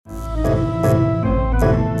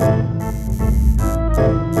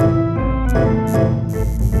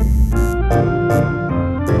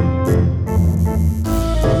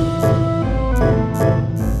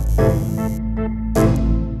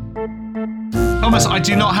Thomas, I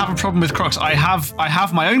do not have a problem with Crocs. I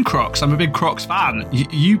have my own Crocs. I'm a big Crocs fan.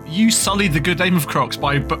 You sullied the good name of Crocs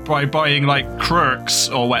by buying like Crocs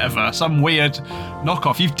or whatever, some weird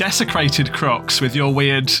knockoff. You've desecrated Crocs with your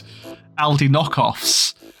weird Aldi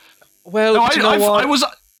knockoffs. Well, no, do you know what?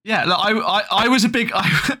 I was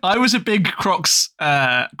a big Crocs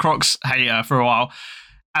hater for a while,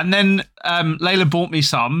 and then Layla bought me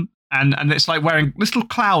some, and it's like wearing little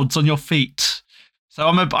clouds on your feet. So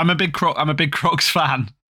I'm a big Crocs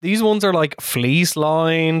fan. These ones are like fleece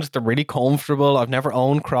lined. They're really comfortable. I've never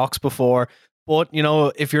owned Crocs before, but you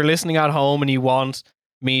know, if you're listening at home and you want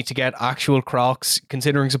me to get actual Crocs,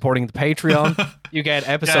 considering supporting the Patreon, you get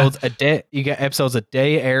episodes a day. You get episodes a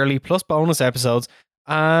day early, plus bonus episodes,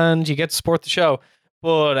 and you get to support the show.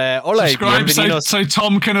 But subscribe so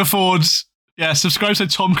Tom can afford. Yeah, subscribe so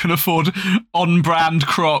Tom can afford on-brand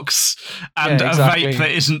Crocs and a vape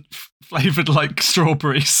that isn't flavored like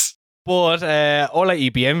strawberries. But hola y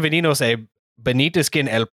bienvenidos a Benito Skin,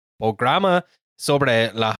 el programa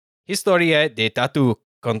sobre la historia de tatu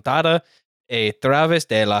contada a través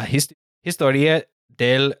de la historia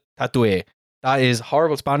del tatuaje. That is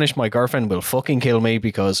horrible Spanish. My girlfriend will fucking kill me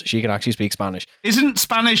because she can actually speak Spanish. Isn't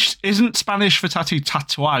Spanish for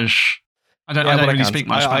tatuage? I don't really speak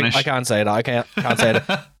much Spanish. I can't say that. I can't say that.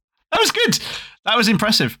 That was good. That was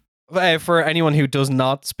impressive. For anyone who does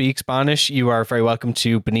not speak Spanish, you are very welcome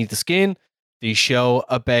to Beneath the Skin, the show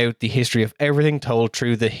about the history of everything told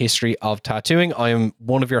through the history of tattooing. I am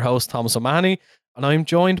one of your hosts, Thomas O'Mahony, and I'm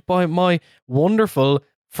joined by my wonderful,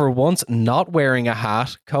 for once not wearing a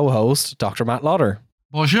hat, co-host, Dr. Matt Lauder.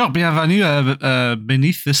 Bonjour, bienvenue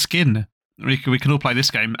Beneath the Skin. We can all play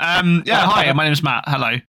this game. Hi, my name is Matt.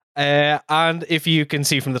 Hello. And if you can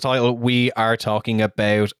see from the title, we are talking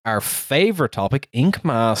about our favorite topic, Ink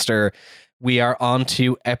Master. We are on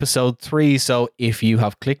to episode 3. So if you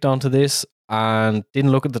have clicked onto this and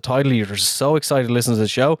didn't look at the title, you're just so excited to listen to the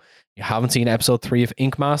show, you haven't seen episode 3 of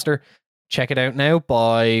Ink Master, check it out now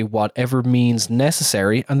by whatever means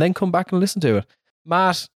necessary, and then come back and listen to it.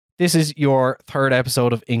 Matt, this is your 3rd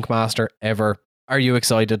episode of Ink Master ever. Are you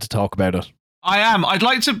excited to talk about it? I am. I'd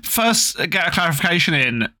like to first get a clarification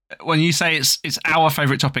in. When you say it's our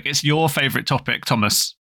favourite topic, it's your favourite topic,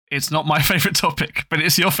 Thomas. It's not my favourite topic, but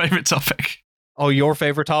it's your favourite topic. Oh, your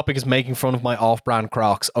favourite topic is making fun of my off-brand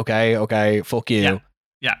Crocs. Okay, fuck you.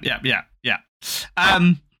 Yeah.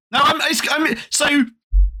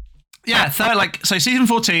 So season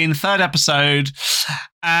 14, 3rd episode,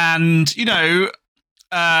 and you know,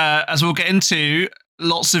 as we'll get into,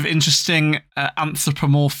 lots of interesting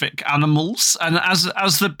anthropomorphic animals, and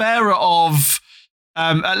as the bearer of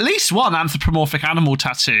at least one anthropomorphic animal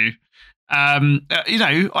tattoo,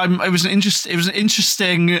 it was an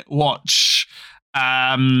interesting watch.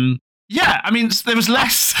 I mean, there was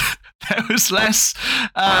less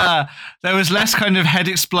kind of head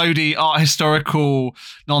explodey art historical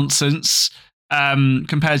nonsense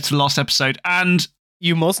compared to the last episode. And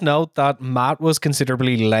you must note that Matt was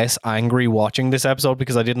considerably less angry watching this episode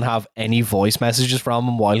because I didn't have any voice messages from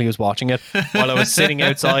him while he was watching it. While I was sitting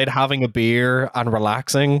outside having a beer and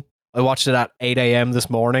relaxing. I watched it at 8 a.m. this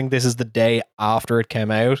morning. This is the day after it came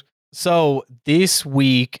out. So this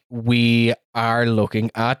week we are looking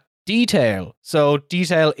at detail. So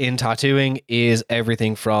detail in tattooing is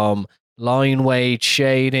everything from line weight,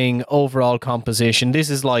 shading, overall composition. This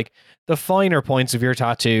is like the finer points of your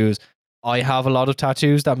tattoos. I have a lot of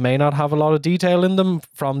tattoos that may not have a lot of detail in them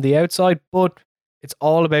from the outside, but it's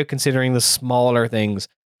all about considering the smaller things.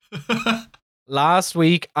 Last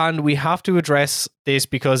week, and we have to address this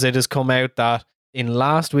because it has come out that in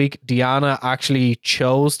last week, Diana actually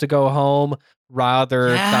chose to go home rather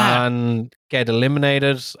than get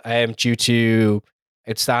eliminated due to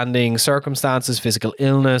outstanding circumstances, physical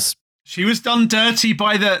illness. She was done dirty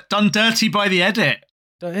by the edit.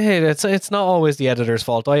 Hey, it's not always the editor's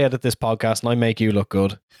fault. I edit this podcast and I make you look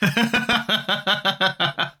good. It's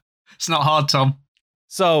not hard, Tom.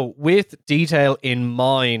 So, with detail in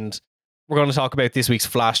mind, we're going to talk about this week's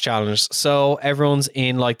Flash Challenge. So, everyone's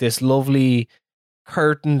in like this lovely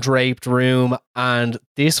curtain draped room, and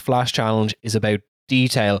this Flash Challenge is about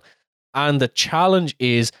detail. And the challenge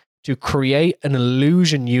is to create an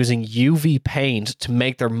illusion using UV paint to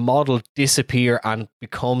make their model disappear and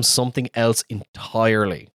become something else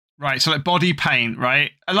entirely. Right, so like body paint,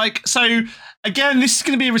 right? So again, this is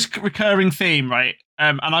going to be a recurring theme, right?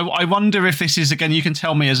 And I wonder if this is, again, you can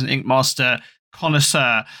tell me as an Ink Master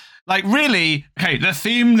connoisseur, like really, okay, the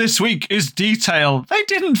theme this week is detail. They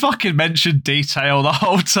didn't fucking mention detail the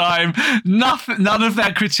whole time. None of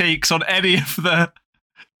their critiques on any of the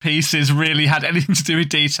pieces really had anything to do with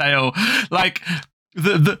detail. Like,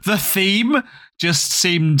 the theme just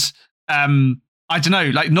seemed I don't know,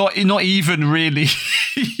 like not even really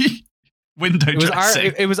window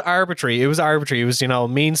dressing. It was arbitrary. It was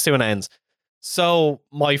means to an ends. So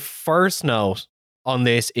my first note on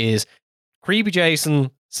this is Creepy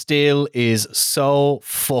Jason still is so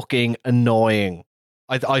fucking annoying.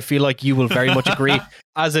 I feel like you will very much agree.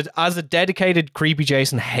 As a dedicated Creepy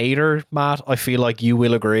Jason hater, Matt, I feel like you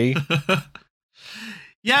will agree.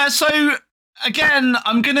 Yeah, so again,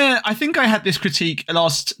 I think I had this critique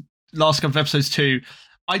last couple of episodes too.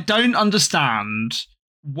 I don't understand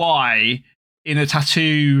why in a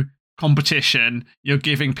tattoo competition you're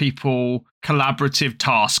giving people collaborative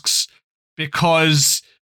tasks, because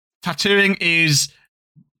tattooing is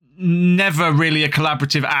never really a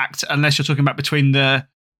collaborative act unless you're talking about between the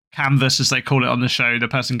canvas, as they call it on the show, the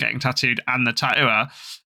person getting tattooed and the tattooer.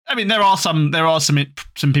 I mean, there are some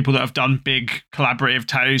people that have done big collaborative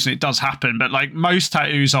tattoos, and it does happen. But like most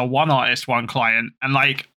tattoos are one artist, one client, and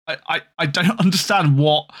like I don't understand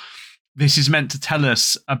what this is meant to tell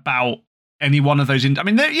us about any one of those. I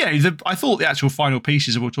mean, I thought the actual final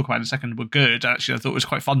pieces that we'll talk about in a second were good. Actually, I thought it was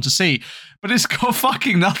quite fun to see, but it's got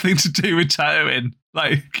fucking nothing to do with tattooing.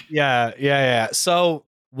 Like, yeah. So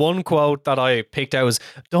one quote that I picked out was,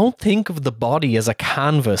 "Don't think of the body as a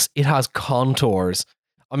canvas; it has contours."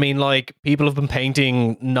 I mean, like, people have been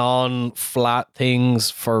painting non-flat things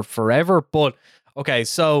for forever, but okay.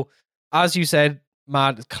 So as you said,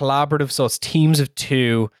 Matt, collaborative. So it's teams of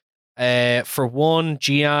two. For one,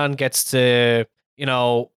 Gian gets to,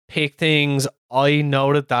 pick things. I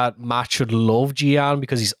noted that Matt should love Gian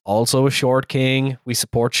because he's also a short king. We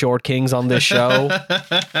support short kings on this show.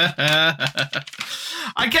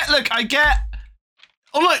 I get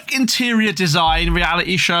on like interior design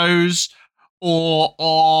reality shows or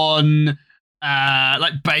on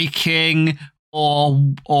like baking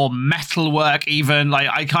or metalwork even. Like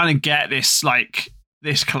I kind of get this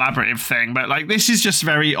this collaborative thing, but like this is just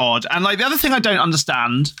very odd. And like the other thing I don't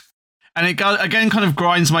understand, and it again kind of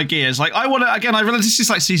grinds my gears. Like I realize this is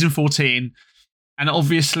like season 14, and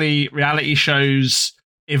obviously reality shows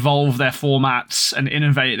evolve their formats and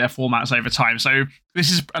innovate their formats over time. So this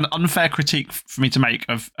is an unfair critique for me to make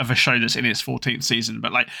of a show that's in its 14th season.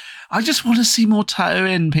 But like, I just want to see more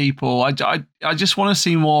tattooing people. I just want to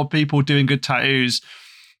see more people doing good tattoos.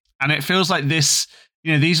 And it feels like this,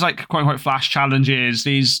 these like quote unquote flash challenges,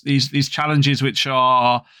 these challenges which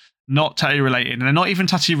are not tattoo related, and they're not even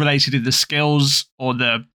tattoo related in the skills or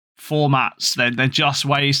the formats. They're just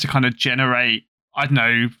ways to kind of generate, I don't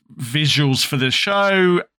know, visuals for the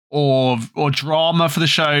show or drama for the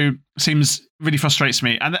show. Seems really frustrates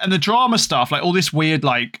me. And the drama stuff, like all this weird,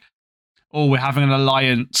 like, oh, we're having an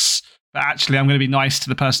alliance, but actually I'm going to be nice to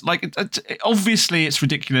the person. Like, obviously it's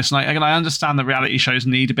ridiculous. And I understand that reality shows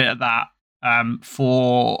need a bit of that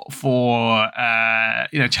for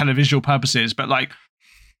televisual purposes. But like,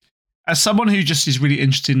 as someone who just is really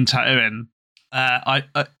interested in tattooing,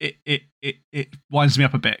 it winds me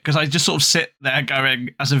up a bit because I just sort of sit there going,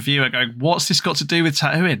 as a viewer, going, what's this got to do with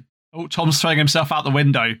tattooing? Oh, Tom's throwing himself out the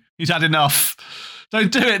window. He's had enough.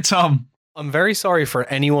 Don't do it, Tom. I'm very sorry for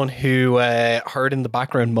anyone who heard in the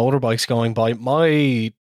background motorbikes going by.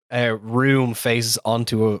 My room faces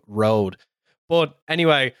onto a road. But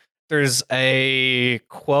anyway, there's a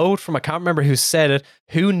quote from, I can't remember who said it,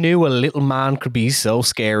 who knew a little man could be so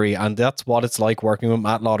scary? And that's what it's like working with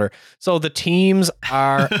Matt Lauder. So the teams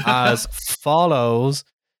are as follows.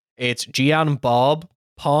 It's Gian and Bob,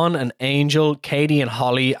 Pawn and Angel, Katie and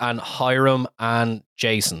Holly, and Hiram and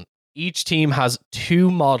Jason. Each team has two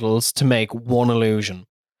models to make one illusion.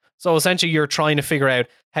 So essentially you're trying to figure out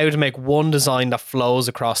how to make one design that flows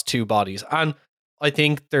across two bodies. And I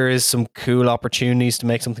think there is some cool opportunities to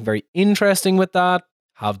make something very interesting with that.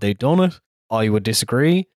 Have they done it? I would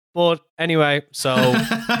disagree. But anyway, so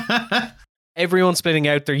everyone's spitting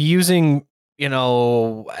out. They're using,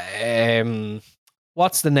 what's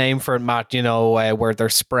the name for it, Matt? Where they're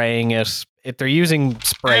spraying it. If they're using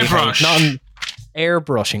spray paint, not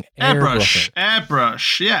airbrushing.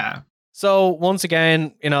 Airbrush, yeah. So once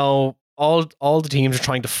again, all the teams are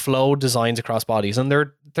trying to flow designs across bodies, and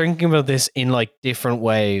they're thinking about this in like different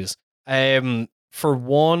ways. For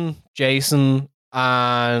one, Jason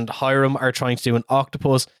and Hiram are trying to do an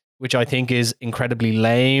octopus, which I think is incredibly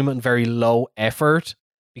lame and very low effort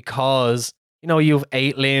because, you have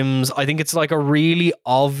 8 limbs. I think it's like a really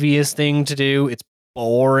obvious thing to do. It's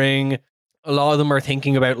boring. A lot of them are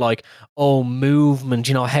thinking about like, movement,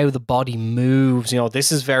 how the body moves.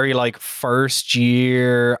 This is very like first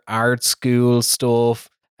year art school stuff.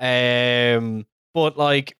 But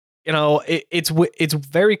like, it's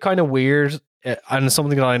very kind of weird and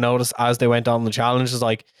something that I noticed as they went on the challenge is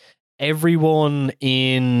like everyone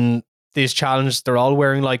in this challenge, they're all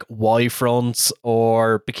wearing like Y fronts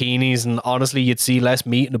or bikinis, and honestly, you'd see less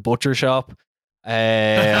meat in a butcher shop.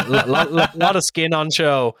 Lot of skin on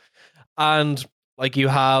show, and like you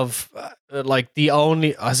have like the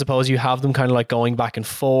only, I suppose you have them kind of like going back and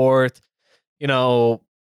forth. You know,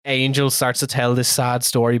 Angel starts to tell this sad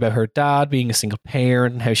story about her dad being a single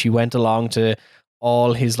parent and how she went along to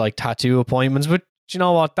all his like tattoo appointments. But you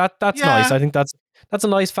know what? That's Yeah. nice. I think that's a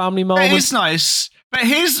nice family moment. It is nice. But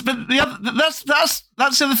the other that's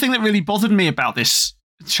the other thing that really bothered me about this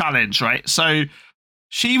challenge, right? So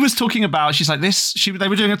she was talking about, she's like this. They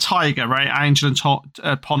were doing a tiger, right? Angel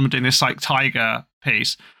and Pon were doing this like tiger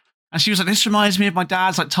piece, and she was like, "This reminds me of my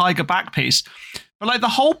dad's like tiger back piece." But like the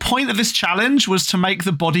whole point of this challenge was to make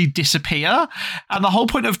the body disappear, and the whole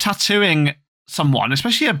point of tattooing someone,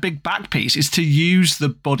 especially a big back piece, is to use the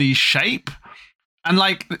body's shape. And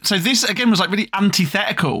like, so this again was like really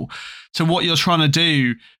antithetical to what you're trying to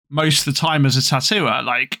do most of the time as a tattooer.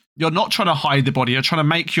 Like, you're not trying to hide the body, you're trying to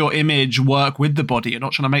make your image work with the body, you're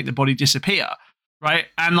not trying to make the body disappear, right?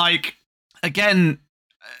 And like, again,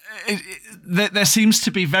 there seems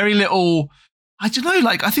to be very little, I don't know,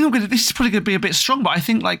 like, I think this is probably going to be a bit strong, but I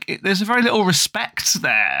think like there's a very little respect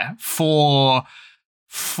there for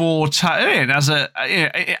tattooing as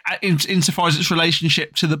insofar as its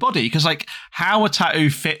relationship to the body, because like how a tattoo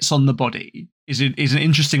fits on the body is an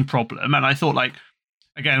interesting problem. And I thought, like,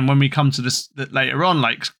 again, when we come to this later on,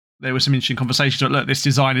 like there was some interesting conversations about, look, this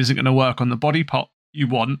design isn't going to work on the body part you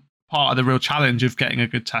want, part of the real challenge of getting a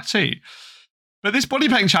good tattoo. But this body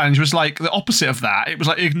painting challenge was like the opposite of that. It was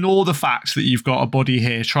like, ignore the fact that you've got a body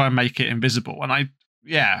here, try and make it invisible. And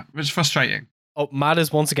it was frustrating. Oh, Matt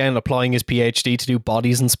is once again applying his PhD to do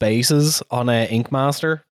bodies and spaces on Ink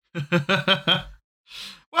Master.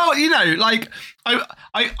 Well, you know, like I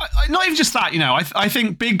not even just that. You know, I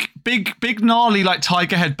think big gnarly like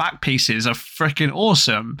tiger head back pieces are freaking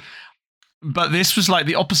awesome, but this was like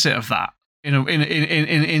the opposite of that. You know,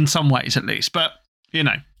 in some ways at least. But you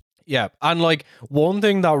know, yeah. And like one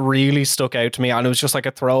thing that really stuck out to me, and it was just like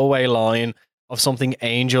a throwaway line of something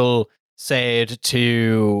Angel said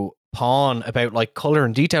to Pawn about like color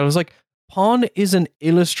and detail. It was like, Pawn is an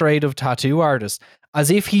illustrative tattoo artist, as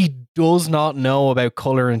if he does not know about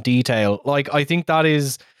color and detail. Like, I think that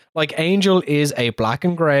is like, Angel is a black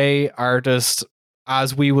and gray artist,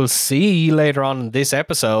 as we will see later on in this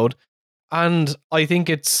episode, and I think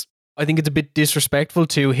it's a bit disrespectful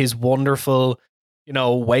to his wonderful, you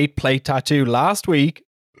know, weight plate tattoo last week,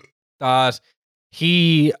 that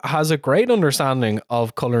he has a great understanding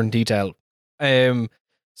of color and detail.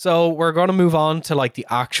 So we're going to move on to like the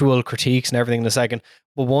actual critiques and everything in a second.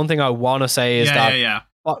 But one thing I want to say is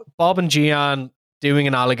Bob and Gian doing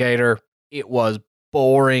an alligator, it was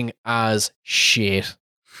boring as shit.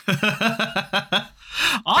 I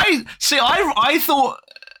thought,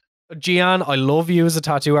 Gian, I love you as a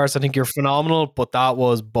tattoo artist. I think you're phenomenal, but that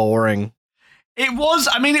was boring. It was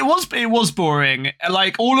boring.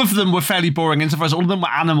 Like, all of them were fairly boring insofar as all of them were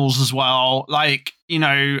animals as well. Like, you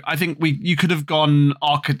know, I think you could have gone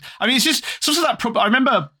I mean, it's just sort of that problem. I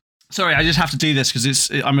remember, sorry, I just have to do this because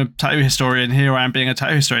I'm a tattoo historian. Here I am being a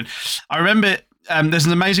tattoo historian. I remember there's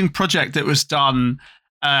an amazing project that was done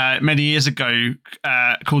many years ago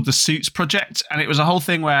called the Suits Project. And it was a whole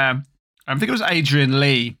thing where I think it was Adrian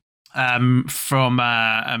Lee from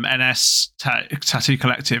NS Tattoo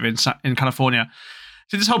Collective in California.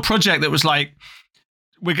 So this whole project that was like,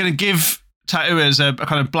 we're going to give tattooers a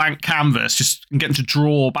kind of blank canvas, just get them to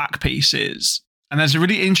draw back pieces. And there's a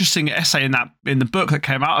really interesting essay in the book that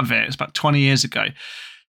came out of it. It's about 20 years ago.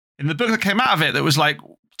 In the book that came out of it, that was like,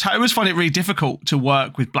 tattooers find it really difficult to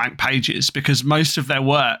work with blank pages because most of their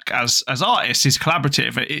work as artists is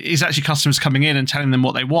collaborative. It is actually customers coming in and telling them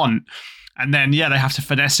what they want. And then, they have to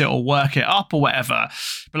finesse it or work it up or whatever.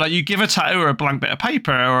 But like, you give a tattooer a blank bit of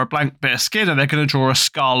paper or a blank bit of skin, and they're going to draw a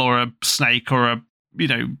skull or a snake or a, you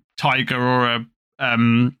know, tiger or a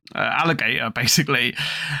alligator, basically.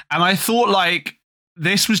 And I thought like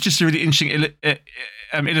this was just a really interesting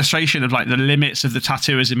illustration of like the limits of the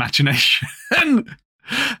tattooer's imagination.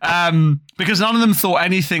 Because none of them thought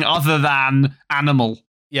anything other than animal.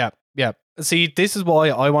 Yeah. See, this is why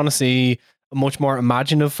I want to see a much more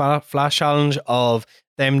imaginative flash challenge of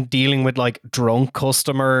them dealing with like drunk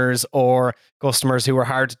customers or customers who are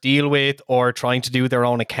hard to deal with or trying to do their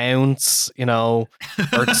own accounts, you know,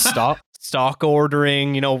 or stock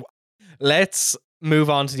ordering, you know. Let's move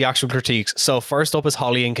on to the actual critiques. So first up is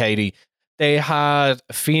Holly and Katie. They had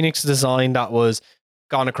a Phoenix design that was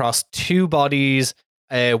gone across two bodies,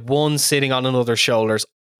 one sitting on another's shoulders.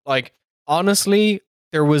 Like, honestly,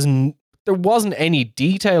 there wasn't any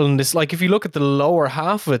detail in this. Like, if you look at the lower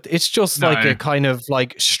half of it, it's just like a kind of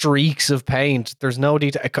like streaks of paint. There's no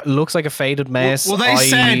detail. It looks like a faded mess. Well, they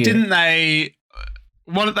said, didn't they?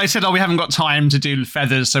 Well, they said, "Oh, we haven't got time to do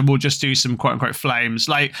feathers, so we'll just do some quote unquote flames."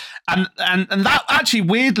 Like, and that actually,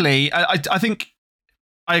 weirdly, I think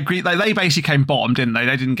I agree. Like, they basically came bottom, didn't they?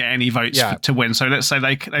 They didn't get any votes to win. So let's say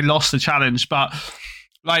they lost the challenge, but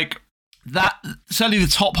like that, certainly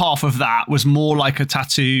the top half of that was more like a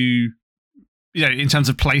tattoo. In terms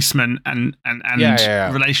of placement and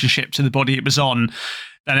relationship to the body it was on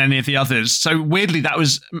than any of the others. So weirdly, that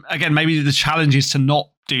was, again, maybe the challenge is to not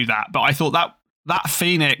do that. But I thought that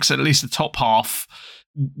Phoenix, at least the top half,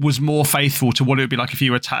 was more faithful to what it would be like if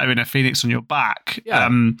you were tattooing a Phoenix on your back.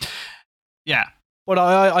 Yeah. But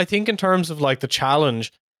I think in terms of like the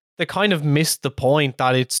challenge, they kind of missed the point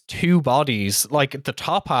that it's two bodies. Like the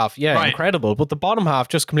top half, incredible. But the bottom half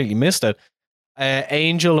just completely missed it.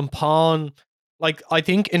 Angel and Pawn, like, I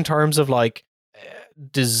think in terms of like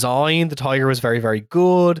design, the tiger was very, very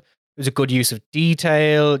good. It was a good use of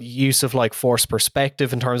detail, use of like forced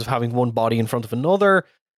perspective in terms of having one body in front of another,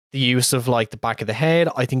 the use of like the back of the head.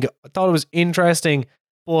 I thought it was interesting,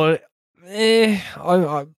 but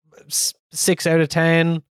I 6 out of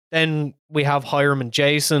 10. Then we have Hiram and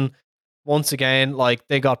Jason. Once again, like,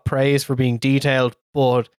 they got praise for being detailed,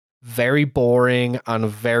 but very boring and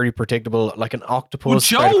very predictable, like an octopus.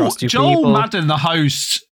 Joel Madden, the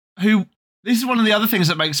host, who, this is one of the other things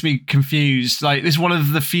that makes me confused. Like, this is one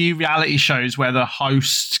of the few reality shows where the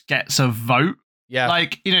host gets a vote. Yeah.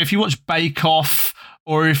 Like, if you watch Bake Off,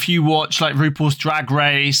 or if you watch like RuPaul's Drag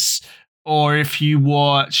Race, or if you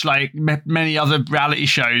watch like many other reality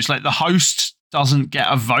shows, like the host doesn't get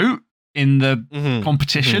a vote in the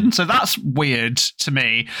competition. So that's weird to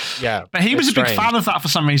me. Yeah. But he was a big fan of that for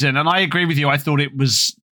some reason. And I agree with you. I thought it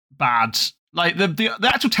was bad. Like the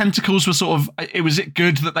actual tentacles were sort of, was it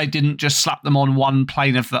good that they didn't just slap them on one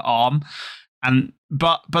plane of the arm?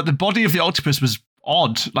 But the body of the octopus was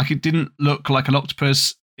odd. Like, it didn't look like an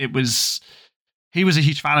octopus. He was a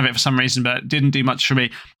huge fan of it for some reason, but it didn't do much for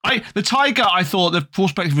me. The tiger, I thought the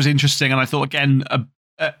perspective was interesting. And I thought, again,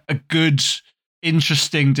 a good,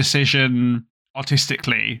 interesting decision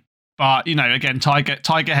artistically, but again,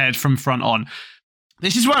 tiger head from front on.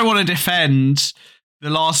 This is where I want to defend the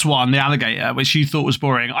last one, the alligator, which you thought was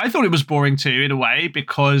boring. I thought it was boring too, in a way,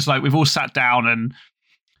 because like we've all sat down and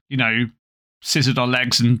scissored our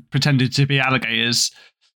legs and pretended to be alligators.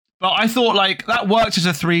 But I thought like that worked as a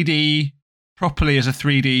 3D properly as a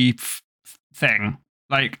 3D thing.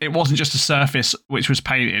 Like, it wasn't just a surface which was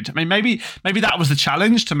painted. I mean, maybe that was the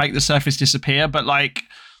challenge, to make the surface disappear. But like,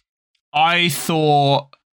 I thought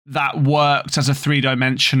that worked as a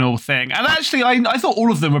 3-dimensional thing. And actually, I thought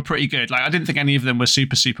all of them were pretty good. Like, I didn't think any of them were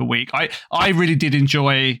super, super weak. I really did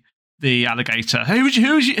enjoy the alligator. Who would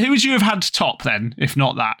you have had top then, if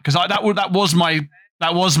not that? Because that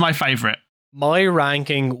was my favorite. My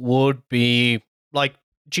ranking would be like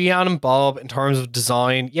Gian and Bob in terms of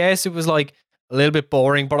design. Yes, it was like a little bit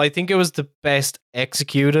boring, but I think it was the best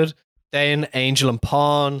executed. Then Angel and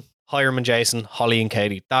Pawn, Hiram and Jason, Holly and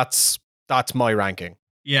Katie. That's my ranking.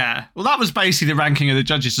 Yeah. Well, that was basically the ranking of the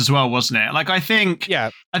judges as well, wasn't it? Like, I think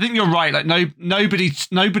you're right. Like,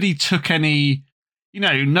 nobody took any,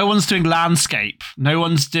 no one's doing landscape. No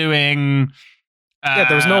one's doing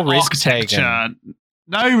there was no risk taken.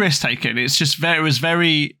 No risk taken. It's just it was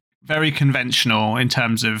very, very conventional in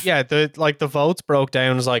terms of... Yeah, the votes broke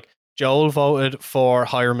down as like, Joel voted for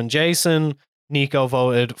Hiram and Jason, Nico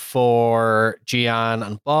voted for Gian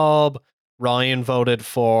and Bob, Ryan voted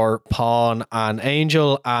for Pawn and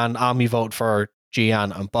Angel, and Ami voted for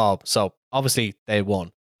Gian and Bob. So obviously they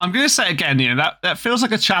won. I'm going to say again, that feels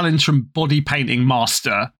like a challenge from Body Painting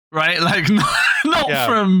Master, right? Like,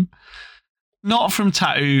 not from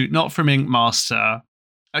Tattoo, not from Ink Master,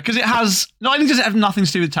 because it has, not only does it have nothing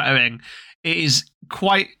to do with tattooing, it is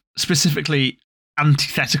quite specifically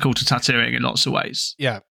antithetical to tattooing in lots of ways.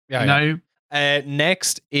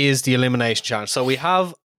 Next is the elimination challenge. So we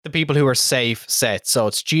have the people who are safe set. So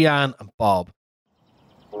it's Gian and Bob.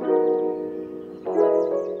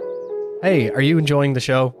 Hey, are you enjoying the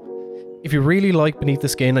show? If you really like Beneath the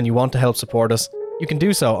Skin and you want to help support us, you can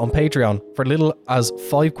do so on Patreon. For little as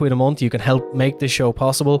 £5 a month, you can help make this show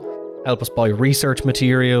possible, help us buy research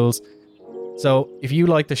materials. So if you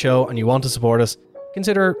like the show and you want to support us,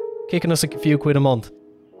 consider kicking us a few quid a month,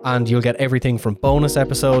 and you'll get everything from bonus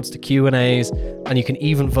episodes to Q&As, and you can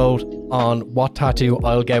even vote on what tattoo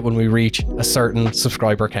I'll get when we reach a certain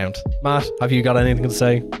subscriber count. Matt, have you got anything to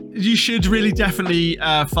say? You should really definitely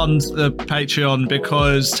fund the Patreon,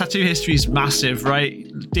 because tattoo history is massive, right?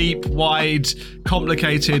 deep, wide,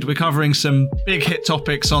 complicated. We're covering some big hit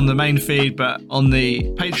topics on the main feed, but on the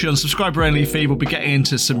Patreon subscriber-only feed, we'll be getting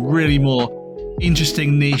into some really more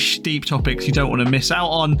interesting, niche, deep topics you don't want to miss out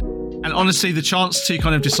on. And honestly, the chance to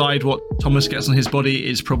kind of decide what Thomas gets on his body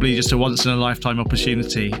is probably just a once-in-a-lifetime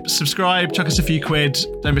opportunity. Subscribe, chuck us a few quid.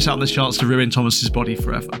 Don't miss out on this chance to ruin Thomas's body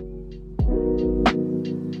forever.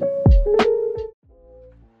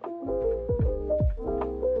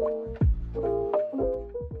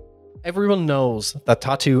 Everyone knows that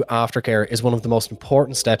tattoo aftercare is one of the most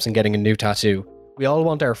important steps in getting a new tattoo. We all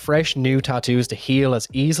want our fresh new tattoos to heal as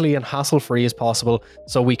easily and hassle-free as possible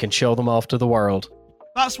so we can show them off to the world.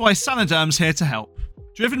 That's why Sanoderm's here to help.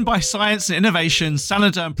 Driven by science and innovation,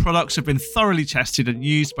 Sanoderm products have been thoroughly tested and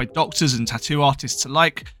used by doctors and tattoo artists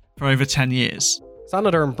alike for over 10 years.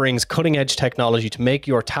 Sanoderm brings cutting-edge technology to make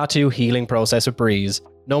your tattoo healing process a breeze.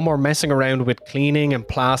 No more messing around with cleaning and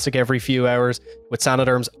plastic every few hours with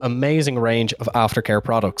Sanoderm's amazing range of aftercare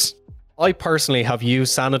products. I personally have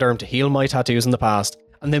used Sanoderm to heal my tattoos in the past,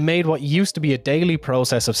 and they made what used to be a daily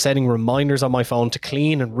process of setting reminders on my phone to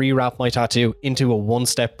clean and rewrap my tattoo into a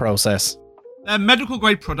one-step process. Their medical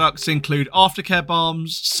grade products include aftercare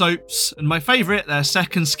balms, soaps, and my favourite, their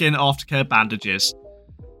second skin aftercare bandages.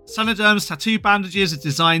 Sanoderm's tattoo bandages are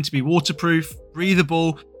designed to be waterproof,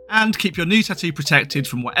 breathable, and keep your new tattoo protected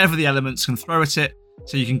from whatever the elements can throw at it,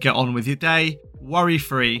 so you can get on with your day,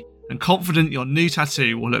 worry-free, and confident your new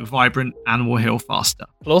tattoo will look vibrant and will heal faster.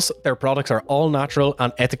 Plus, their products are all natural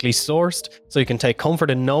and ethically sourced, so you can take comfort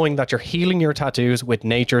in knowing that you're healing your tattoos with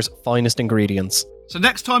nature's finest ingredients. So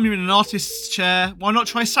next time you're in an artist's chair, why not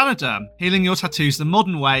try Sanoderm, healing your tattoos the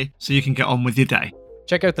modern way so you can get on with your day.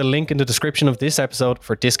 Check out the link in the description of this episode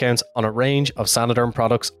for discounts on a range of Sanoderm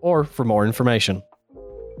products or for more information.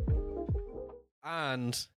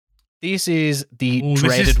 And this is the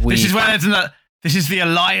dreaded week. This is the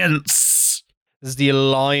alliance. This is the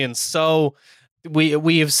alliance. So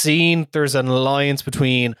we have seen there's an alliance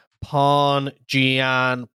between Pawn,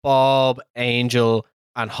 Gian, Bob, Angel,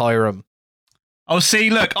 and Hiram. Oh, see,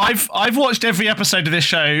 look, I've watched every episode of this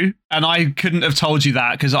show, and I couldn't have told you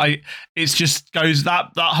that because it's just goes that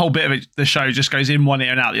whole bit of it, the show just goes in one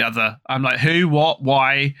ear and out the other. I'm like, who, what,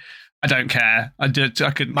 why? I don't care. I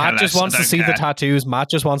couldn't. Matt just wants to see the tattoos. Matt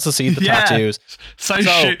just wants to see the tattoos. So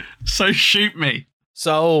shoot me.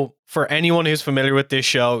 So for anyone who's familiar with this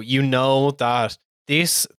show, you know that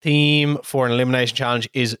this theme for an elimination challenge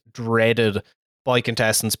is dreaded by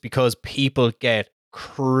contestants because people get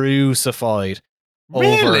crucified.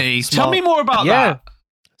 Really? Tell me more about that.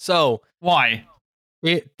 So why?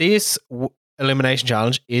 This elimination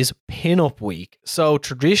challenge is Pin-Up Week. So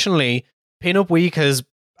traditionally, Pin-Up Week has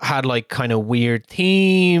had like kind of weird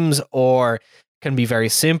themes or can be very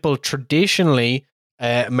simple. Traditionally,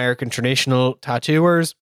 American traditional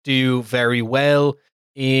tattooers do very well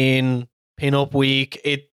in Pin-Up Week.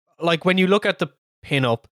 It like when you look at the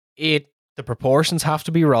pin-up, the proportions have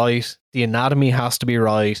to be right, the anatomy has to be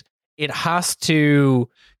right. It has to.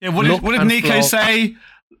 Yeah, what did Nico say?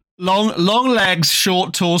 Long legs,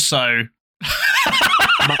 short torso.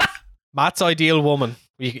 Matt's ideal woman.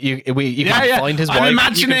 You can find his wife.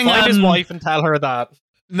 Imagining, you can find his wife and tell her that.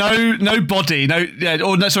 No body, no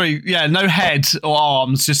head or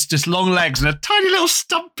arms, just long legs and a tiny little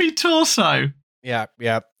stumpy torso. Yeah.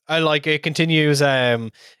 I like it. Continues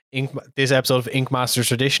this episode of Ink Master's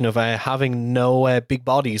tradition of having no big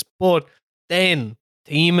bodies, but then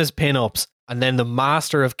theme is pin-ups, and then the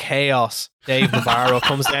master of chaos, Dave Navarro,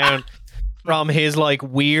 comes down from his like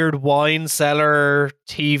weird wine cellar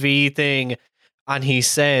TV thing. And he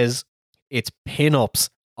says it's pin-ups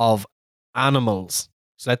of animals.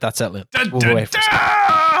 So let that settle in. We'll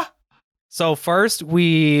so first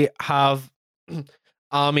we have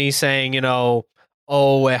Ami saying, it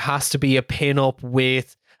has to be a pin-up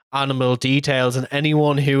with animal details. And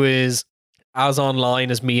anyone who is as online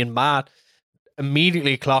as me and Matt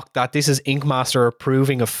immediately clocked that this is Ink Master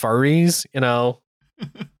approving of furries,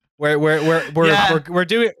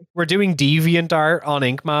 We're doing deviant art on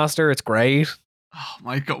Ink Master. It's great. Oh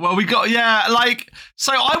my god! Well,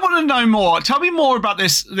 so I want to know more. Tell me more about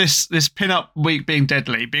this pin-up week being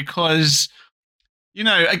deadly because,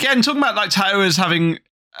 again, talking about like tattooers having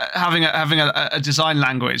a design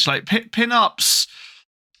language. Like pin-ups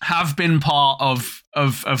have been part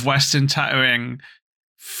of Western tattooing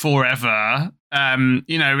forever. And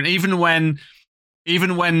even when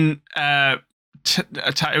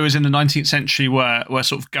tattooers in the 19th century were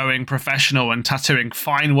sort of going professional and tattooing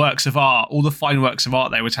fine works of art. All the fine works of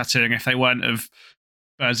art they were tattooing, if they weren't of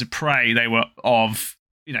birds of prey, they were of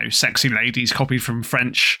sexy ladies copied from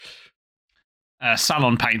French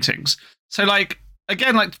salon paintings. So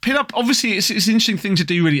again, like pinup, obviously it's an interesting thing to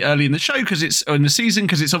do really early in the show because it's or in the season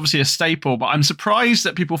because it's obviously a staple. But I'm surprised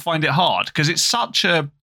that people find it hard because it's such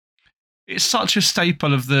a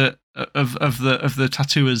staple of the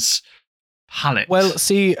tattooer's palette. Well,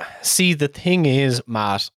 see, the thing is,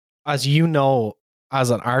 Matt, as you know, as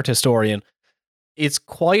an art historian, it's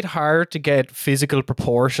quite hard to get physical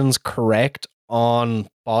proportions correct on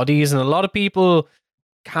bodies, and a lot of people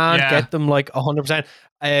can't get them like 100%.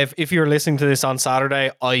 If you're listening to this on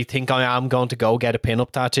Saturday, I think I am going to go get a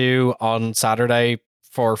pinup tattoo on Saturday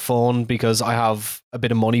for fun because I have a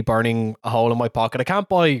bit of money burning a hole in my pocket. I can't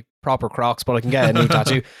buy proper Crocs, but I can get a new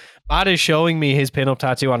tattoo. Matt is showing me his pinup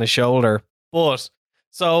tattoo on his shoulder. But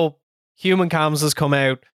so Human Cams has come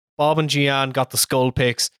out. Bob and Gian got the skull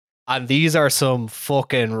pics, and these are some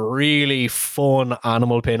fucking really fun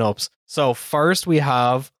animal pinups. So first we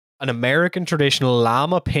have an American traditional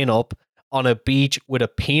llama pinup on a beach with a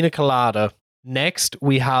pina colada. Next,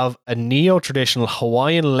 we have a neo-traditional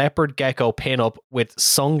Hawaiian leopard gecko pinup with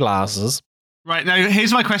sunglasses. Right, now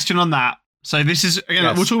here's my question on that. So this is,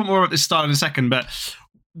 again, we'll talk more about this style in a second, but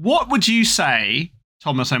what would you say,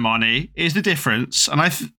 Thomas O'Mahony, is the difference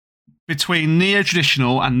between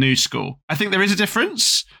neo-traditional and new school? I think there is a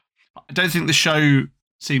difference. I don't think the show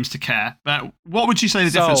seems to care, but what would you say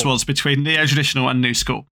the difference was between neo-traditional and new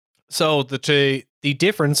school? So the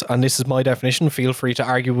difference, and this is my definition, feel free to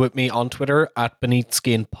argue with me on Twitter at Beneath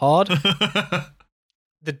Skin Pod.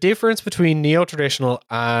 The difference between neo-traditional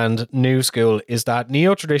and new school is that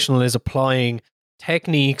neo-traditional is applying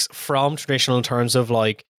techniques from traditional in terms of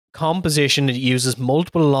like composition. It uses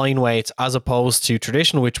multiple line weights as opposed to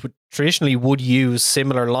traditional, which traditionally would use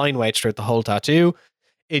similar line weights throughout the whole tattoo.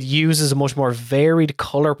 It uses a much more varied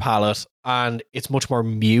color palette and it's much more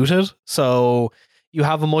muted. So you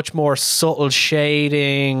have a much more subtle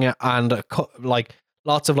shading and like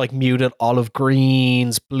lots of like muted olive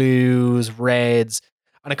greens, blues, reds,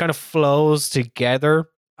 and it kind of flows together.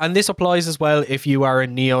 And this applies as well if you are a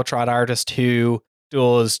neo-trad artist who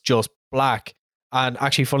does just black. And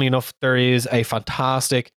actually, funny enough, there is a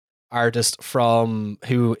fantastic artist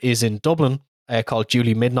who is in Dublin called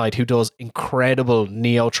Julie Midnight who does incredible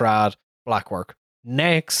neo-trad black work.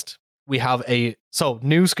 Next, we have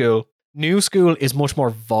new school. New school is much more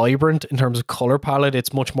vibrant in terms of color palette. It's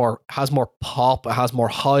has more pop. It has more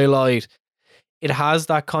highlight. It has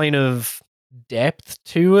that kind of depth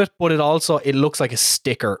to it, but it looks like a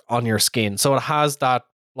sticker on your skin. So it has that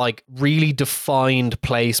like really defined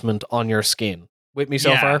placement on your skin. With me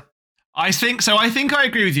so far? I think so. I think I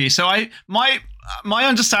agree with you. So my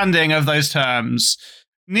understanding of those terms,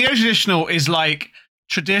 neo-traditional is like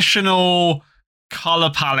traditional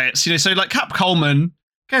color palettes. You know, so like Cap Coleman.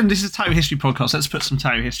 Again, this is a tattoo history podcast. Let's put some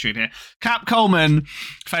tattoo history in here. Cap Coleman,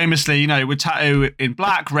 famously, you know, would tattoo in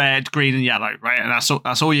black, red, green, and yellow, right? And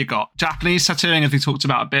that's all you got. Japanese tattooing, as we talked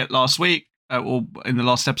about a bit last week, or in the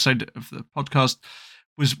last episode of the podcast,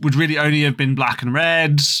 would really only have been black and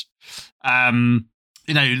red.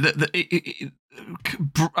 You know,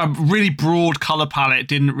 a really broad color palette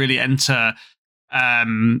didn't really enter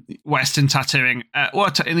Western tattooing, or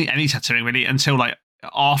any tattooing really, until like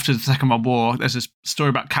after the Second World War. There's this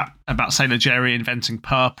story about Sailor Jerry inventing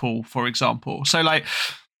purple, for example. So like,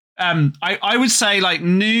 I would say like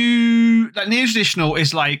neo-traditional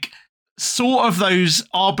is like sort of those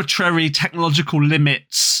arbitrary technological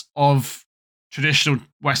limits of traditional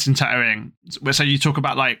Western tattooing. So you talk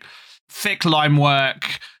about like thick line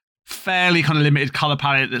work, fairly kind of limited color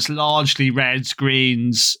palette that's largely reds,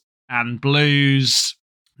 greens, and blues.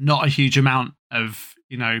 Not a huge amount of,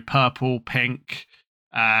 you know, purple, pink,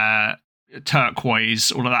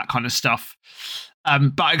 turquoise, all of that kind of stuff.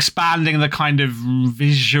 But expanding the kind of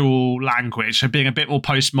visual language, so being a bit more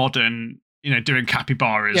postmodern, you know, doing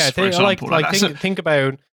capybaras, for example. Think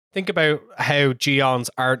about how Gion's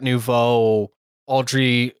Art Nouveau,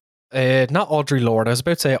 not Audrey Lorde. I was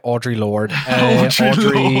about to say Audrey Lorde.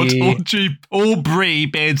 Aubrey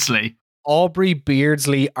Beardsley. Aubrey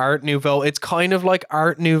Beardsley Art Nouveau. It's kind of like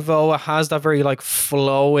Art Nouveau. It has that very like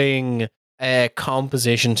flowing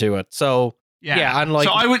composition to it. So and like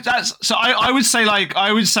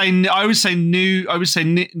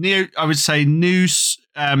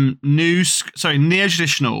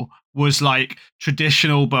neo-traditional was like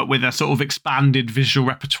traditional but with a sort of expanded visual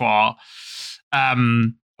repertoire.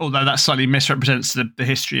 Although that slightly misrepresents the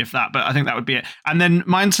history of that, but I think that would be it. And then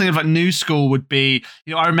my understanding of like new school would be,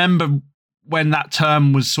 you know, I remember when that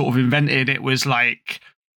term was sort of invented, it was like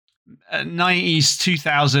 90s,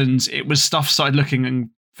 2000s, it was stuff started looking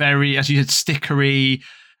very, as you said, stickery,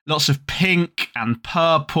 lots of pink and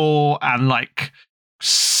purple and like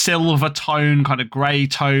silver tone, kind of grey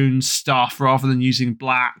tone stuff rather than using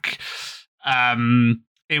black.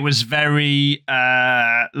 It was very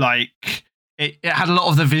like it had a lot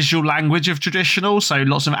of the visual language of traditional, so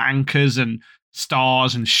lots of anchors and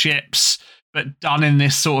stars and ships, but done in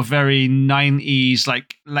this sort of very 90s,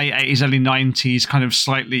 like late 80s, early 90s, kind of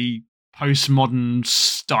slightly postmodern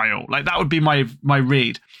style. Like that would be my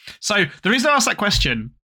read. So the reason I asked that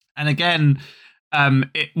question, and again,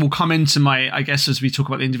 it will come into my, I guess, as we talk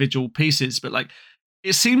about the individual pieces, but like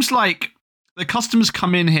it seems like the customers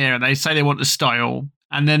come in here and they say they want a style,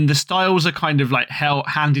 and then the styles are kind of like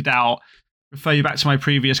handed out. Refer you back to my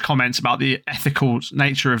previous comments about the ethical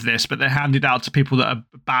nature of this, but they're handed out to people that are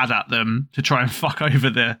bad at them to try and fuck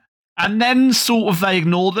over and then sort of they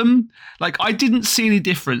ignore them. Like I didn't see any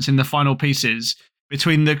difference in the final pieces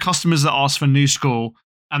between the customers that asked for new school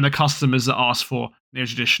and the customers that asked for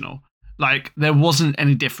neo-traditional. Like there wasn't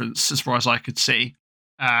any difference as far as I could see.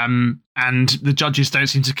 And the judges don't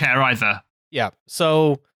seem to care either. Yeah.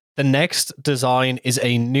 So the next design is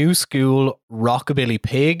a new school rockabilly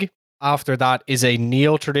pig. After that is a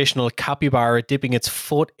neo-traditional capybara dipping its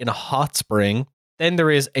foot in a hot spring. Then there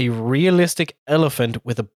is a realistic elephant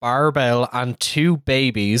with a barbell and two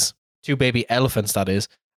baby elephants, that is.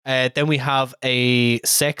 Then we have a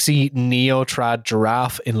sexy neo-trad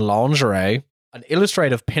giraffe in lingerie. An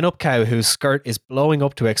illustrative pinup cow whose skirt is blowing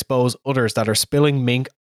up to expose others that are spilling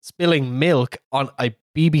milk on a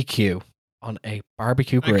BBQ, on a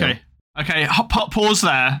barbecue grill. Okay. Pause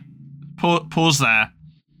there. Pause there.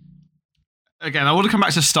 Again, I want to come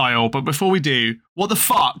back to style, but before we do, what the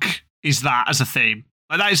fuck is that as a theme?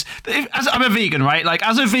 Like that is, I'm a vegan, right? Like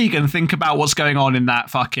as a vegan, think about what's going on in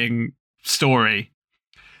that fucking story.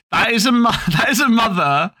 That is a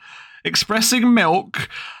mother expressing milk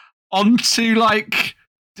onto like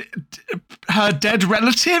her dead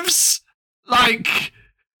relatives, like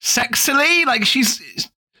sexily. Like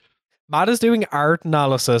she's. Matt is doing art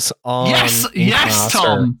analysis on. Yes,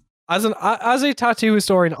 Tom. As a tattoo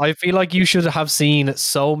historian, I feel like you should have seen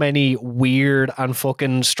so many weird and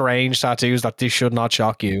fucking strange tattoos that this should not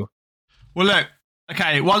shock you. Well, look,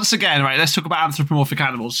 okay, once again, right, let's talk about anthropomorphic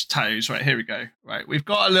animals tattoos. Right, here we go. Right, we've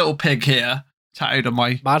got a little pig here tattooed on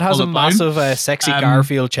my Matt has a massive sexy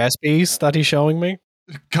Garfield chess piece that he's showing me.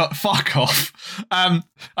 God, fuck off. I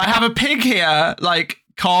have a pig here, like,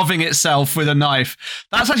 carving itself with a knife.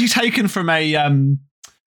 That's actually taken from a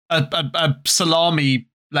salami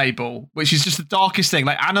label, which is just the darkest thing,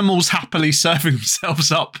 like animals happily serving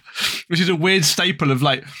themselves up, which is a weird staple of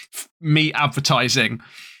like meat advertising.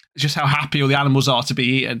 It's just how happy all the animals are to be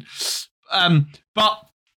eaten. But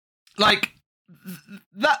like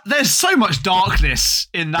that, there's so much darkness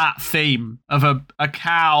in that theme of a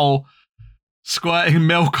cow squirting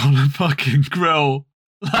milk on a fucking grill.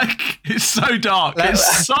 Like it's so dark.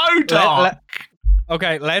 It's so dark.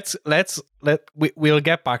 Okay, we'll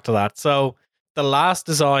get back to that. So the last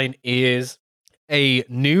design is a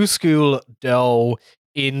new school doe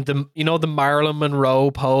in the Marilyn Monroe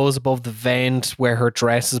pose above the vent where her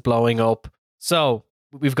dress is blowing up. So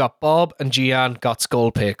we've got Bob and Gian got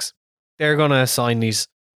skull picks. They're going to assign these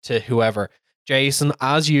to whoever. Jason,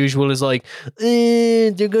 as usual, is like,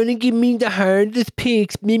 they're going to give me the hardest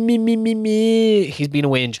picks. Me. He's been a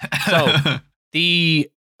whinge. So the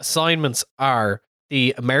assignments are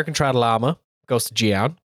the American Trad Llama goes to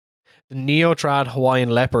Gian. The Neo-Trad Hawaiian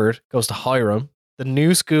Leopard goes to Hiram. The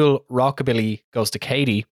New School Rockabilly goes to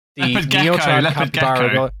Katie. The Neo-Trad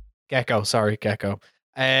Capybara Gecko.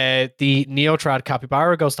 The Neo-Trad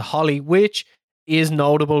Capybara goes to Holly, which is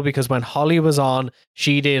notable because when Holly was on,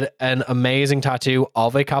 she did an amazing tattoo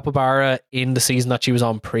of a capybara in the season that she was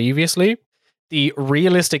on previously. The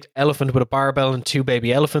realistic elephant with a barbell and two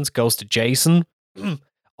baby elephants goes to Jason.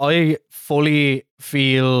 I fully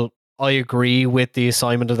feel I agree with the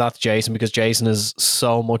assignment of that to Jason because Jason is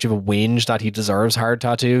so much of a whinge that he deserves hard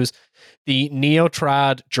tattoos. The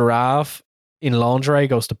Neo-Trad giraffe in lingerie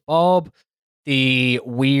goes to Bob. The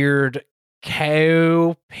weird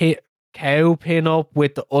cow pin up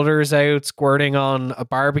with the udders out squirting on a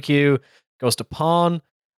barbecue goes to Pawn.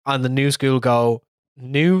 And the new school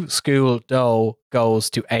doe goes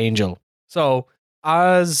to Angel. So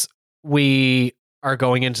as we are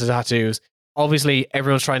going into tattoos, obviously,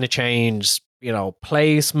 everyone's trying to change,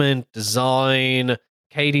 placement, design.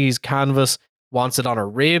 Katie's canvas wants it on her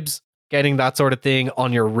ribs. Getting that sort of thing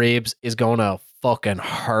on your ribs is going to fucking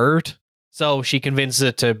hurt. So she convinces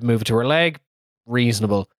it to move it to her leg.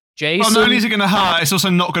 Reasonable. Jason. Well, not only is it going to hurt, it's also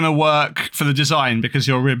not going to work for the design because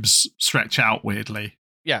your ribs stretch out weirdly.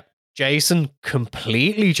 Yeah. Jason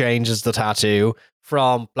completely changes the tattoo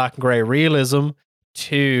from black and grey realism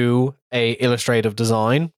to a illustrative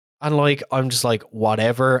design. And like, I'm just like,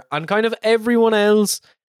 whatever. And kind of everyone else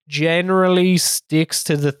generally sticks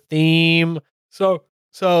to the theme. So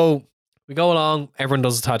we go along, everyone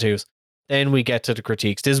does the tattoos. Then we get to the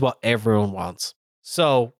critiques. This is what everyone wants.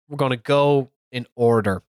 So we're going to go in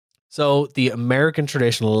order. So the American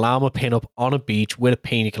traditional llama pinup on a beach with a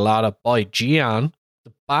pina colada by Gian.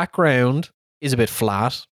 The background is a bit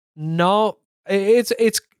flat. No, it's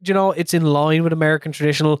it's in line with American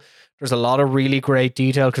traditional. There's a lot of really great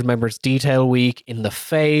detail because remember it's detail week in the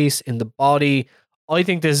face, in the body. I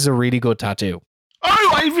think this is a really good tattoo.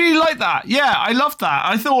 Oh, I really like that. Yeah, I love that.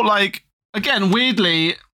 I thought like again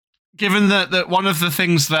weirdly, given that one of the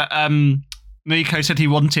things that Nico said he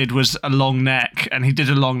wanted was a long neck, and he did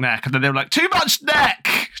a long neck, and then they were like, too much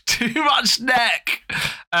neck. No,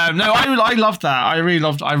 I love that. I really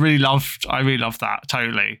loved that.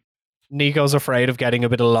 Totally. Nico's afraid of getting a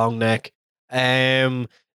bit of long neck. Then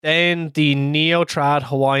the Neotrad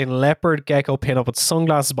Hawaiian Leopard Gecko pinup with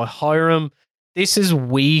sunglasses by Hiram. This is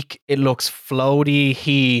weak. It looks floaty.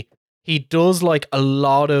 He does like a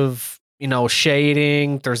lot of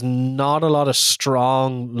shading. There's not a lot of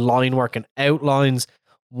strong line work and outlines.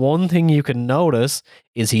 One thing you can notice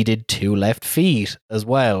is he did 2 left feet as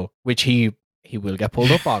well, which he will get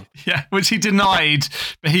pulled up on. Yeah, which he denied,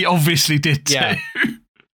 but he obviously did too.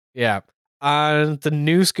 Yeah. And the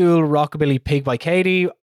New School Rockabilly Pig by Katie,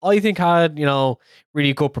 I think had,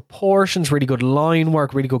 really good proportions, really good line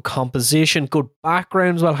work, really good composition, good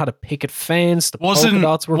background as well, had a picket fence, the polka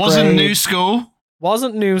dots were great. New School.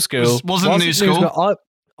 Wasn't New School. Wasn't New School.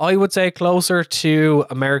 I would say closer to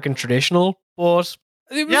American traditional, but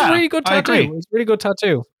it was a really good tattoo. It was a really good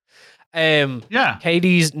tattoo.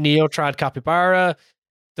 Katie's Neotrad Capybara,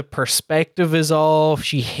 the perspective is off.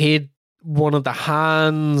 She hid one of the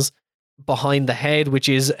hands behind the head, which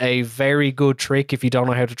is a very good trick if you don't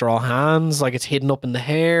know how to draw hands. Like it's hidden up in the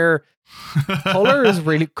hair. Color is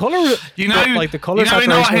really like the color.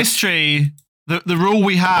 In art history, the rule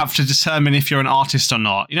we have to determine if you're an artist or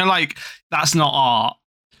not. Like that's not art.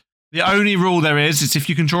 The only rule there is if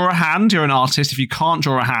you can draw a hand, you're an artist. If you can't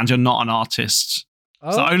draw a hand, you're not an artist.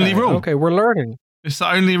 It's the only rule. Okay, we're learning. It's the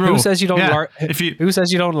only rule. Who says you don't learn? Who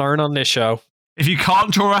says you don't learn on this show? If you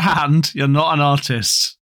can't draw a hand, you're not an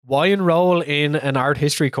artist. Why enroll in an art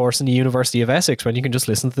history course in the University of Essex when you can just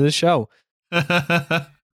listen to this show?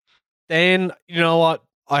 Then you know what?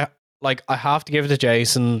 I have to give it to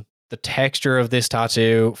Jason. The texture of this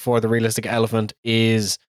tattoo for the realistic elephant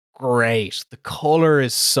is great. The color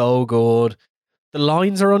is so good. The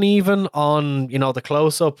lines are uneven on, the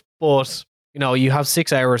close up, but you have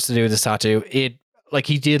 6 hours to do this tattoo.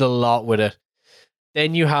 He did a lot with it.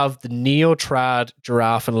 Then you have the Neotrad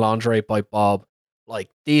Giraffe and Lingerie by Bob. Like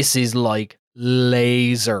this is like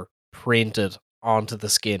laser printed onto the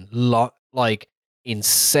skin. Like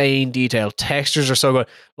insane detail. Textures are so good.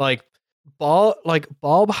 Like Bob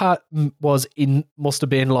must have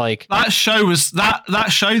been like that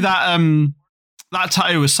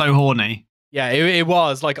tattoo was so horny. Yeah, it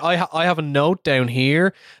was. Like I have a note down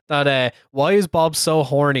here that why is Bob so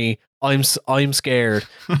horny? I'm scared.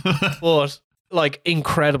 But like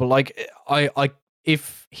incredible. Like I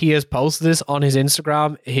if he has posted this on his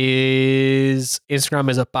Instagram is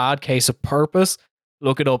a bad case of purpose.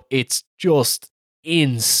 Look it up. It's just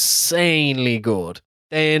insanely good.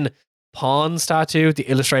 Then Pawn's tattoo, the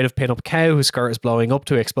illustrative pin-up cow whose skirt is blowing up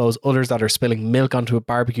to expose others that are spilling milk onto a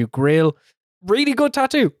barbecue grill. Really good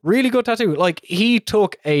tattoo. Really good tattoo. Like he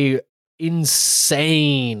took a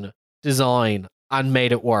insane design and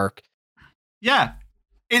made it work. Yeah.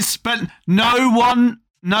 But no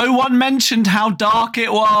one mentioned how dark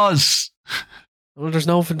it was. Well, there's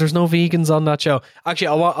no vegans on that show. Actually,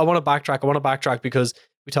 I want to backtrack. I want to backtrack because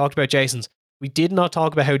we talked about Jason's. We did not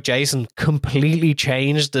talk about how Jason completely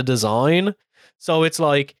changed the design. So it's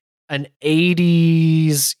like an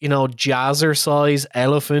 80s, jazzercise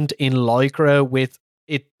elephant in lycra with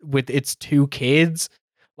its 2 kids.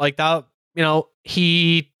 Like that,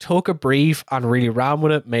 he took a brief and really ran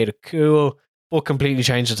with it, made it cool, but completely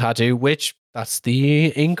changed the tattoo, which that's the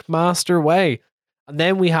Ink Master way. And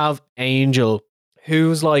then we have Angel,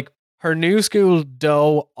 who's like, her New School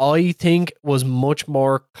dough, I think, was much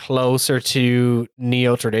more closer to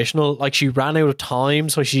neo-traditional. Like, she ran out of time,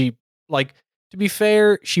 so she, like, to be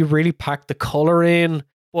fair, she really packed the color in,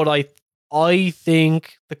 but I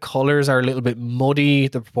think the colors are a little bit muddy,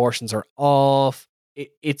 the proportions are off.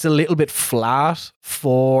 It's a little bit flat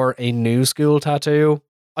for a New School tattoo.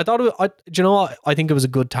 I thought do you know what? I think it was a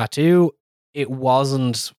good tattoo. It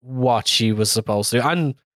wasn't what she was supposed to.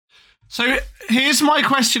 And so here's my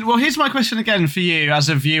question. Well, here's my question again for you as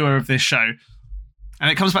a viewer of this show.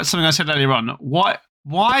 and it comes back to something I said earlier on.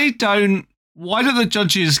 Why don't the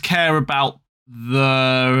judges care about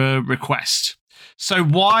the request? So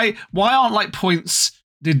why aren't like points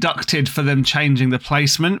deducted for them changing the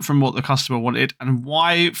placement from what the customer wanted? And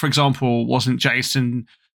why, for example, wasn't Jason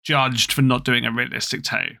judged for not doing a realistic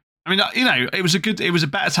tattoo? I mean, it was a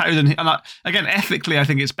better tattoo than, again, ethically, I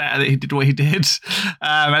think it's better that he did what he did.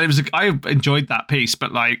 And I enjoyed that piece,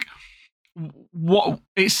 but like, what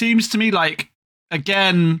it seems to me like,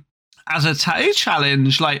 again, as a tattoo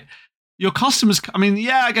challenge, like your customers, I mean,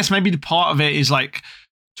 yeah, I guess maybe the part of it is like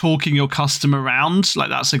talking your customer around, like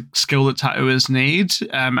that's a skill that tattooers need.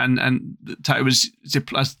 And tattooers,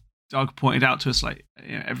 as Doug pointed out to us, like,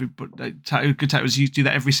 good tattooers do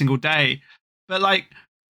that every single day. But like,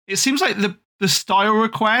 it seems like the style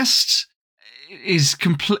request is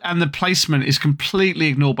complete, and the placement is completely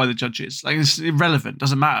ignored by the judges. Like, it's irrelevant,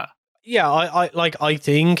 doesn't matter. Yeah, I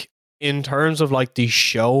think in terms of like the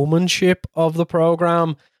showmanship of the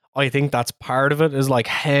program, I think that's part of it, is like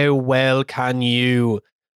how well can you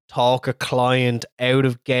talk a client out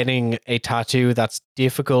of getting a tattoo that's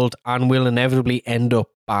difficult and will inevitably end up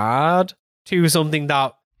bad to something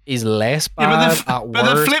that is less bad at work.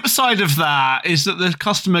 But the flip side of that is that the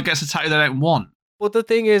customer gets a tattoo they don't want. But the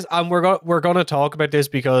thing is, and we're gonna talk about this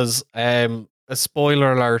because a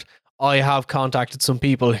spoiler alert, I have contacted some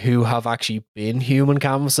people who have actually been human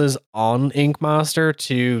canvases on Ink Master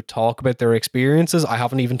to talk about their experiences. I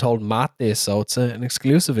haven't even told Matt this, so it's an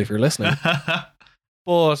exclusive if you're listening.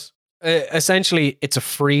 But essentially, it's a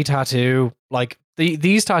free tattoo. Like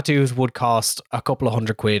these tattoos would cost a couple of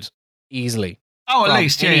 £100 easily. Oh, at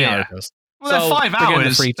least, yeah. Well, they're 5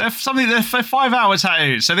 hours. They're 5 hour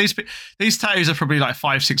tattoos. So these tattoos are probably like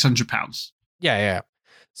 £500-600. Yeah.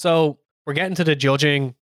 So we're getting to the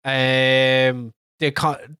judging. It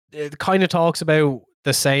kind of talks about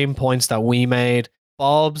the same points that we made.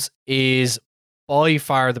 Bob's is by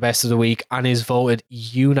far the best of the week and is voted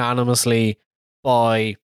unanimously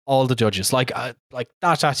by all the judges. Like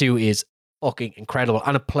that tattoo is fucking incredible,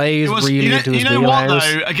 and it plays really into his wheelhouse. You know what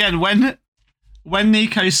though? Again, when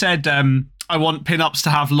Nico said, "I want pinups to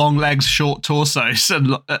have long legs, short torsos, and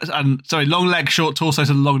long legs, short torsos,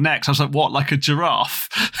 and long necks," I was like, "What? Like a giraffe?"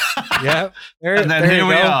 Yeah. And then here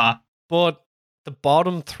we are. But the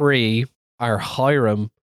bottom three are Hiram,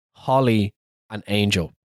 Holly, and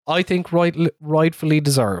Angel. I think rightfully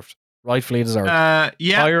deserved.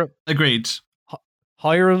 Yeah, agreed.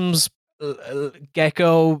 Hiram's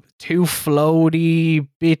gecko too floaty,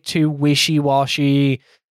 bit too wishy-washy.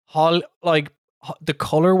 The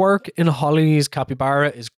color work in Holly's capybara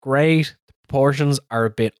is great. The proportions are a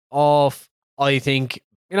bit off. I think,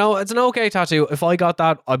 it's an okay tattoo. If I got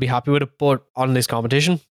that, I'd be happy with it. But on this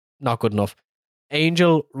competition, not good enough.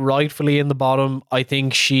 Angel, rightfully in the bottom. I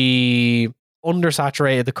think she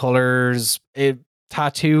undersaturated the colors.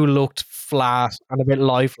 Tattoo looked flat and a bit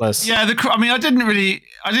lifeless. Yeah, I didn't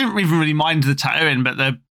even really mind the tattooing, but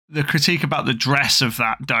the critique about the dress of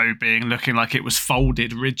that dough looking like it was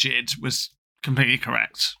folded, rigid, was completely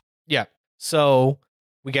correct. Yeah. So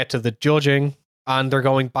we get to the judging, and they're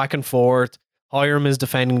going back and forth. Hiram is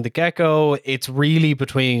defending the gecko. It's really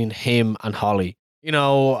between him and Holly.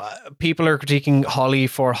 People are critiquing Holly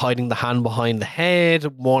for hiding the hand behind the head.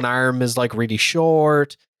 One arm is like really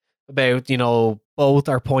short. Both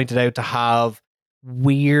are pointed out to have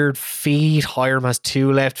weird feet. Hiram has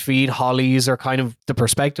 2 left feet. Holly's are kind of, the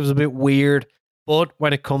perspective's a bit weird. But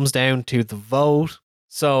when it comes down to the vote,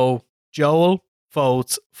 so Joel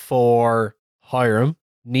votes for Hiram.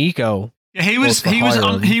 Nico. Yeah, he was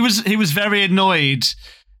very annoyed.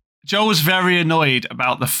 Joel was very annoyed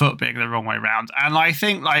about the foot being the wrong way around, and I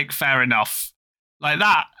think fair enough. Like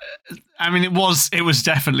that, I mean, it was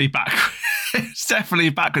definitely backwards. It's definitely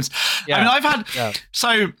backwards. Yeah. I mean,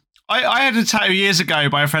 I had a tattoo years ago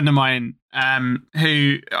by a friend of mine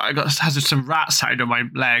who has some rats tattooed on my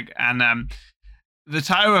leg, and the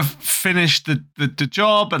tattooer finished the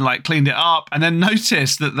job and cleaned it up, and then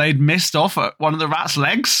noticed that they'd missed off at one of the rat's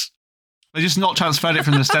legs. They just not transferred it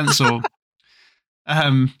from the stencil.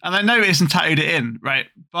 And I noticed and tattooed it in, right?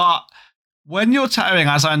 But when you're tattooing,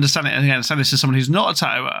 as I understand it, and again, so this is someone who's not a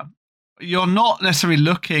tattooer, you're not necessarily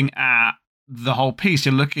looking at the whole piece.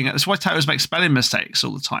 You're looking at, that's why tattooers make spelling mistakes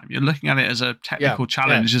all the time. You're looking at it as a technical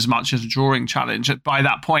challenge as much as a drawing challenge by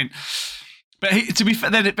that point. But to be fair,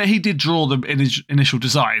 but he did draw the initial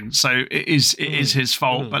design, so it is his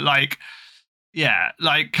fault. But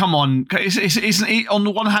come on, it's on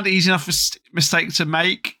the one hand easy enough mistake to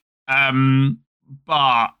make.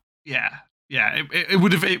 But it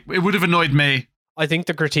would have annoyed me. I think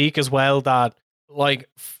the critique as well that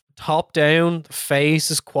top down, the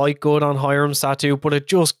face is quite good on Hiram's tattoo, but it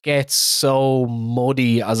just gets so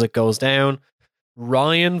muddy as it goes down.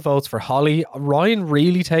 Ryan votes for Holly. Ryan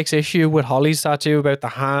really takes issue with Holly's tattoo about the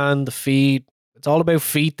hand, the feet. It's all about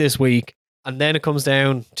feet this week. And then it comes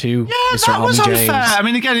down to Mr. that was Omni unfair. James. I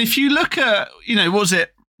mean, again, if you look at, what was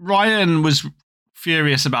it? Ryan was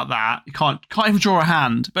furious about that. You can't even draw a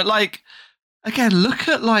hand. But like, again, look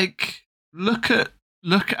at the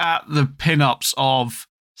pinups of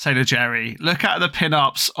Sailor Jerry. Look at the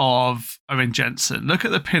pinups of Owen Jensen. Look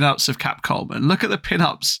at the pinups of Cap Coleman. Look at the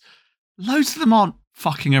pinups. Loads of them aren't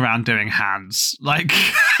fucking around doing hands. Like,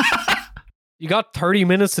 you got 30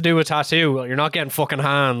 minutes to do a tattoo. You're not getting fucking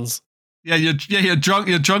hands. Yeah, you're drunk.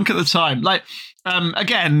 You're drunk at the time. Like,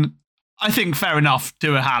 again, I think fair enough.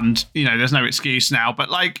 Do a hand. There's no excuse now.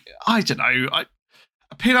 But like, I don't know.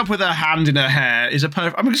 A pin-up with her hand in her hair is a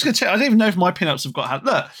perfect. I'm just gonna tell you, I don't even know if my pin-ups have got hands.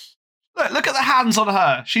 Look at the hands on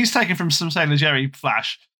her. She's taken from some Sailor Jerry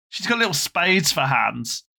flash. She's got little spades for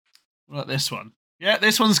hands. What about this one? Yeah,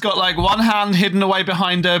 this one's got like one hand hidden away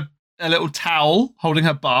behind a little towel holding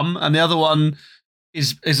her bum, and the other one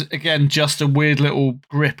is again just a weird little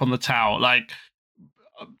grip on the towel. Like,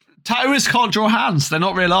 tattooists can't draw hands; they're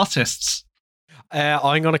not real artists.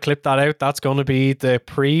 I'm going to clip that out. That's going to be the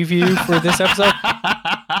preview for this episode.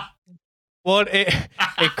 But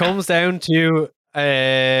it comes down to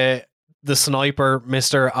the sniper,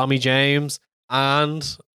 Mr. Omni James,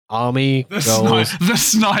 and Omni goes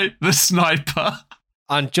the sniper.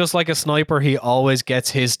 And just like a sniper, he always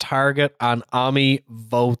gets his target, and Omni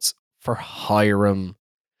votes for Hiram.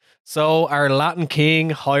 So our Latin king,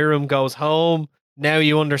 Hiram, goes home. Now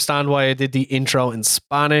you understand why I did the intro in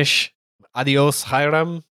Spanish. Adios,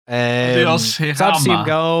 Hiram. Adios, Hiram. Sad to see him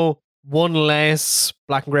go. One less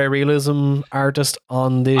black and grey realism artist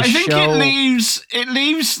on this show. I think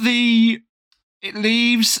it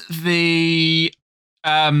leaves the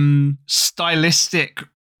stylistic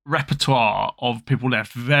repertoire of people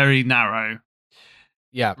left very narrow.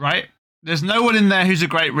 Yeah. Right? There's no one in there who's a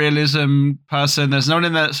great realism person. There's no one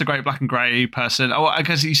in there that's a great black and grey person. Oh, I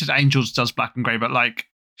guess you said Angels does black and grey, but like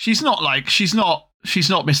she's not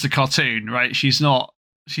Mr. Cartoon, right? She's not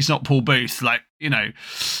Paul Booth, like,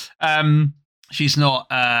 she's not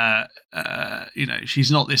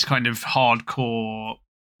she's not this kind of hardcore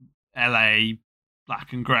LA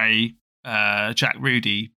black and grey Jack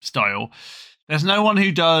Rudy style. There's no one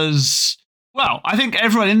who does well. I think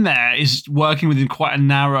everyone in there is working within quite a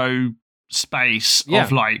narrow space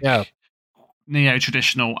of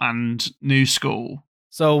neo-traditional and new school.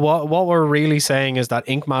 So what we're really saying is that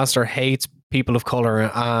Ink Master hates people of color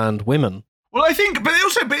and women. Well, I think, but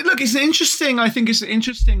look, it's an interesting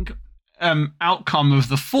outcome of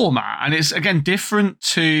the format, and it's again different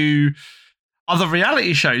to other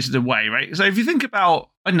reality shows in a way, right? So if you think about,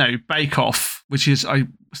 I don't know, Bake Off, which is I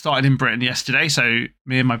started in Britain yesterday, so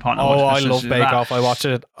me and my partner. I love Bake Off. I watched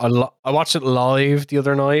it. I watched it live the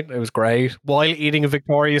other night. It was great while eating a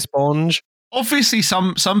Victoria sponge. Obviously,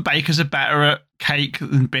 some bakers are better at cake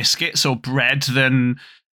and biscuits or bread than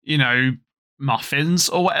muffins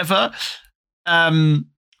or whatever.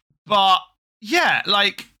 But yeah,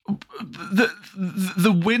 like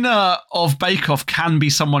the winner of Bake Off can be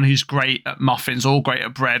someone who's great at muffins or great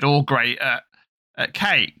at bread or great at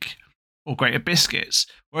cake or great at biscuits.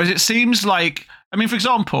 Whereas it seems like, I mean, for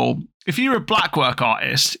example, if you're a black work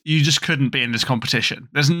artist, you just couldn't be in this competition.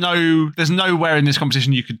 There's nowhere in this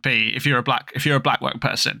competition you could be if you're a black work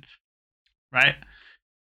person, right?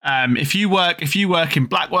 If you work in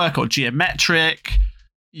black work or geometric,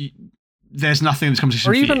 there's nothing in this competition.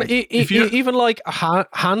 Or even like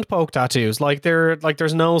hand poke tattoos,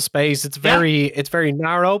 there's no space. It's very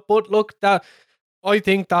narrow. But look, that I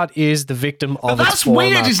think that is the victim of its that's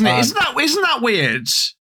format. Weird, isn't it? Isn't that weird?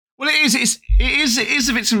 Well, it is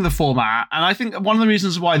a victim of the format, and I think one of the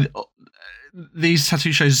reasons why these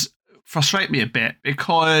tattoo shows frustrate me a bit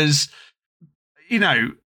because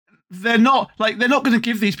they're not going to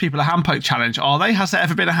give these people a hand poke challenge, are they? Has there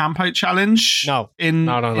ever been a hand poke challenge? No. In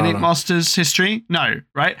Ink Master's history? No,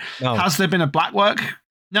 right? No. Has there been a black work?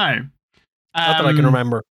 No. Not that I can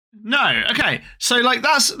remember. No. Okay. So like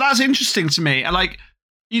that's interesting to me, and like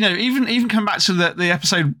even come back to the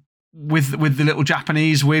episode with the little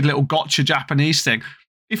Japanese weird little gotcha Japanese thing.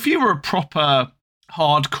 If you were a proper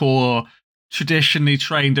hardcore, traditionally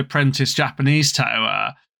trained apprentice Japanese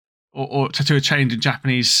tattooer, or tattooer trained in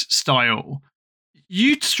Japanese style,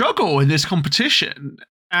 you'd struggle in this competition,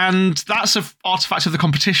 and that's an artifact of the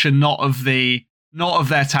competition, not of their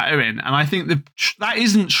tattooing. And I think that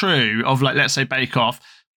isn't true of, like, let's say Bake Off.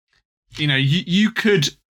 You could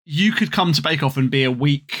come to Bake Off and be a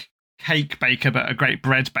weak cake baker but a great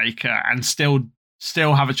bread baker and still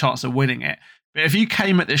have a chance of winning it. But if you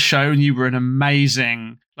came at this show and you were an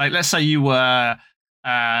amazing, like let's say you were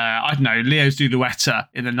I don't know, Leo's Duluetta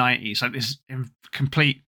in the 90s, like this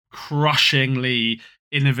complete crushingly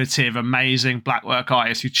innovative, amazing blackwork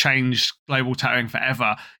artist who changed global tattooing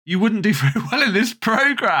forever, you wouldn't do very well in this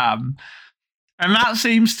program. And that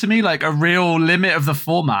seems to me like a real limit of the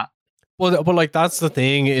format. Well, but like that's the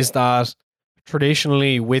thing, is that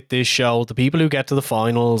traditionally with this show, the people who get to the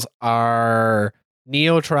finals are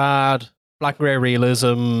neo-trad, black grey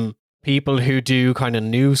realism, people who do kind of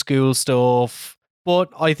new school stuff. But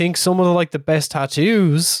I think some of the best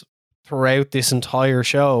tattoos throughout this entire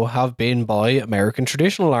show have been by American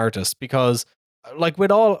traditional artists, because like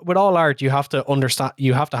with all art, you have to understand,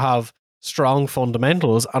 you have to have strong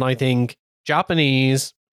fundamentals, and I think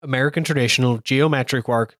Japanese, American traditional, geometric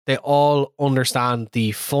work, they all understand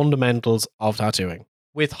the fundamentals of tattooing.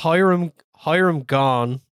 With Hiram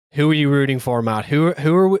gone, who are you rooting for, Matt? Who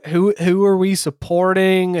are we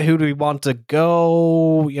supporting? Who do we want to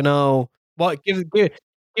go? You know, what give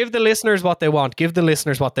the listeners what they want. Give the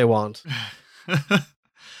listeners what they want. The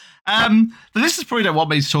listeners probably don't want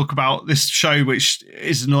me to talk about this show, which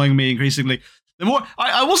is annoying me increasingly. The more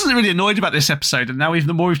I wasn't really annoyed about this episode, and now even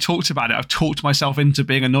the more we've talked about it, I've talked myself into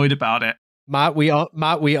being annoyed about it. Matt, we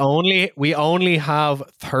only have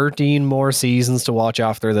 13 more seasons to watch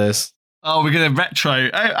after this. Oh, we're gonna retro.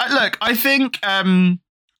 Look, I think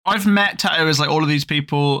I've met tattooers like all of these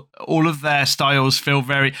people. All of their styles feel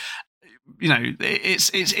very, you know, it's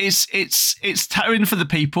tattooing for the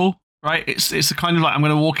people, right? It's a kind of like I'm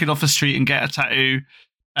gonna walk in off the street and get a tattoo,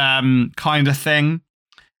 kind of thing.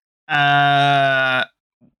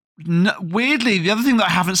 Weirdly, the other thing that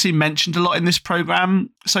I haven't seen mentioned a lot in this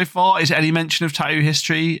program so far is any mention of tattoo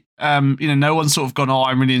history. No one's sort of gone, oh,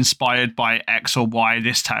 I'm really inspired by X or Y.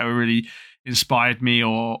 This tattoo really inspired me,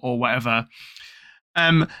 or whatever.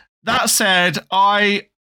 That said, I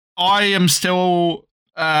am still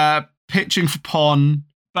pitching for Pon,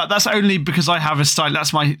 but that's only because I have a style.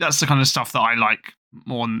 That's the kind of stuff that I like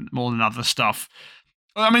more than other stuff.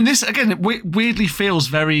 I mean, this again weirdly feels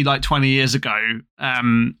very like 20 years ago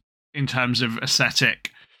in terms of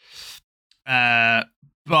aesthetic. But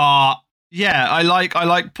yeah, I like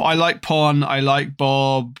Pon. I like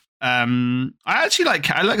Bob. I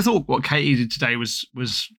thought what Katie did today was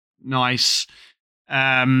nice.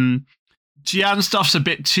 Gian stuff's a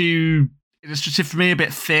bit too illustrative for me, a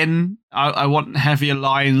bit thin. I want heavier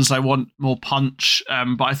lines. I want more punch.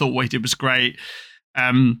 But I thought what he did was great.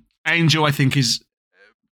 Angel, I think, is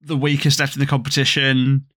the weakest left in the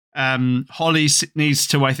competition. Holly needs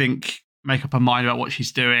to, I think, make up her mind about what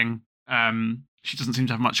she's doing. She doesn't seem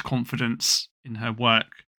to have much confidence in her work.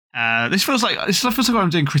 This feels like I'm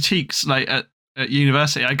doing critiques like at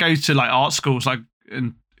university. I go to like art schools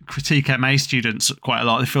and critique MA students quite a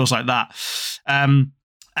lot. It feels like that.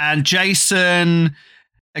 And Jason,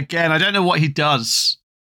 again, I don't know what he does.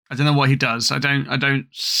 I don't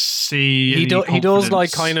see. He does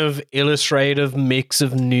like kind of illustrative mix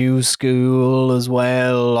of new school as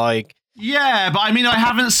well. Like, yeah, but I mean, I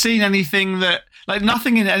haven't seen anything that, like,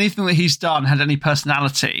 nothing in anything that he's done had any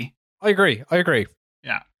personality. I agree.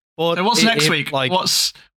 Yeah. But so what's next week? Like,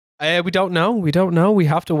 what's? We don't know. We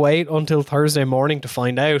have to wait until Thursday morning to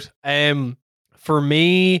find out. For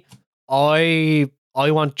me, I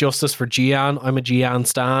want justice for Gian. I'm a Gian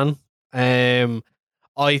stan.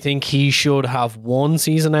 I think he should have won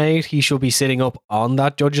season 8. He should be sitting up on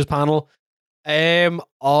that judges panel. In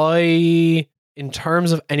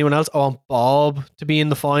terms of anyone else, I want Bob to be in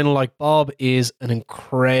the final. Like, Bob is an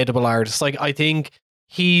incredible artist. Like, I think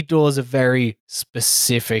he does a very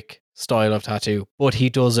specific style of tattoo, but he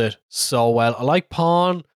does it so well. I like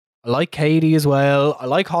Pon. I like Katie as well. I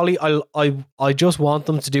like Holly. I just want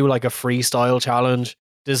them to do like a freestyle challenge.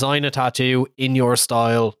 Design a tattoo in your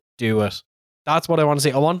style. Do it. That's what I want to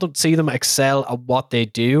see. I want to see them excel at what they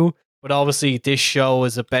do. But obviously, this show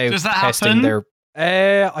is about testing their.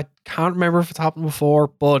 I can't remember if it's happened before,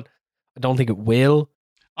 but I don't think it will.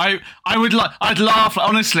 I'd laugh,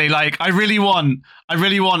 honestly. Like, I really want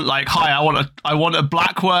like, hi, I want a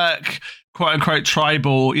blackwork, quote unquote,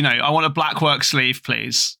 tribal. You know, I want a blackwork sleeve,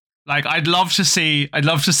 please. Like, I'd love to see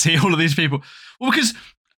all of these people. Well, because,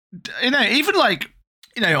 you know, even like,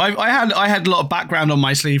 you know, I had a lot of background on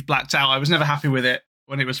my sleeve blacked out. I was never happy with it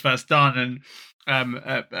when it was first done, and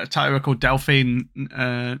a tattooer called Delphine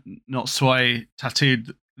Not Soy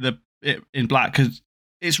tattooed it in black, because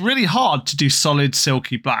it's really hard to do solid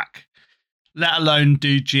silky black, let alone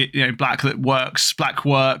do black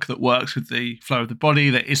work that works with the flow of the body,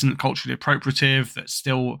 that isn't culturally appropriative, that's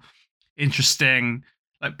still interesting.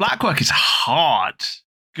 Like black work is hard.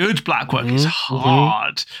 Good black work is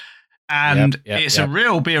hard. And it's a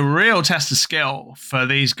real test of skill for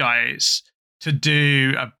these guys to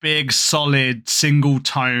do a big, solid,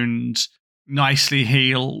 single-toned, nicely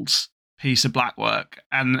healed piece of black work,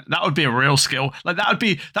 and that would be a real skill. Like that'd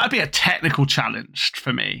be a technical challenge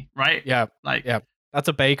for me, right? Yeah, that's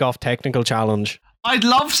a bake-off technical challenge. I'd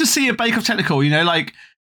love to see a bake-off technical. Like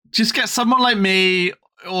just get someone like me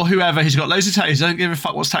or whoever who's got loads of tattoos. Don't give a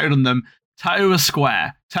fuck what's tattooed on them. Tattoo a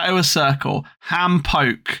square, tattoo a circle, hand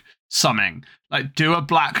poke something. Like do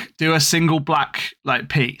a single black like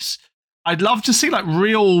piece. I'd love to see like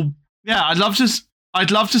real. Yeah, I'd love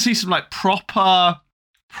to see some like proper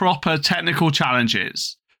technical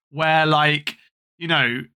challenges where like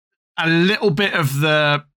a little bit of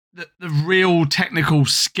the real technical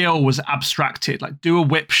skill was abstracted. Like do a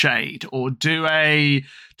whip shade, or do a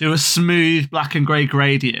smooth black and grey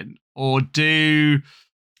gradient, or do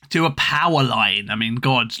a power line. I mean,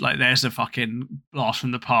 God, like there's a fucking blast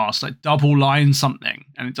from the past. Like double line something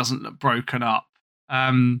and it doesn't look broken up.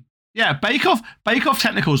 Bake off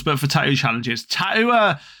technicals, but for tattoo challenges.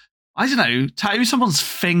 Tattoo someone's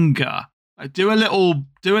finger. Like do a little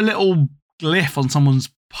glyph on someone's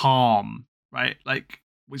palm, right? Like,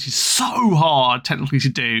 which is so hard technically to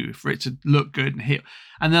do for it to look good and heal.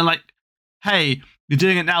 And then like, hey, you're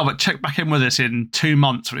doing it now, but check back in with us in 2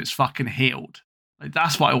 months when it's fucking healed. Like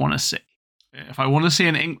that's what I want to see. If I want to see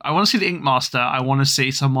I want to see the Ink Master. I want to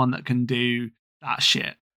see someone that can do that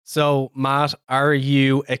shit. So, Matt, are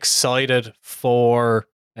you excited for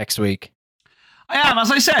next week? I am,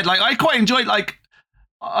 as I said. Like, I quite enjoyed. Like,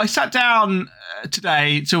 I sat down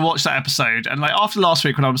today to watch that episode, and like after last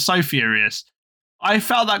week when I was so furious, I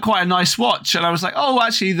felt that quite a nice watch, and I was like, oh,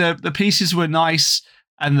 actually, the pieces were nice,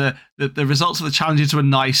 and the results of the challenges were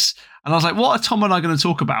nice, and I was like, what are Tom and I going to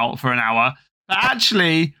talk about for an hour? But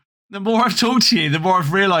actually, the more I've talked to you, the more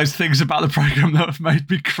I've realised things about the programme that have made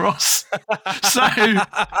me cross. So,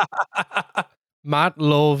 Matt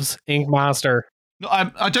loves Ink Master. No,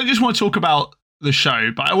 I don't just want to talk about the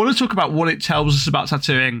show, but I want to talk about what it tells us about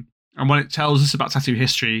tattooing and what it tells us about tattoo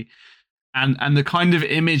history, and the kind of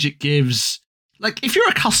image it gives. Like, if you're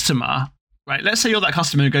a customer, right? Let's say you're that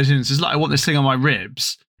customer who goes in and says, "Look, I want this thing on my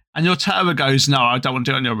ribs," and your tattooer goes, "No, I don't want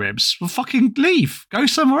to do it on your ribs." Well, fucking leave. Go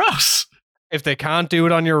somewhere else. If they can't do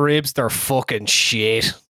it on your ribs, they're fucking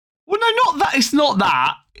shit. Well, no, not that. It's not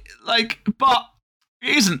that. Like, but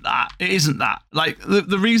it isn't that. It isn't that. Like,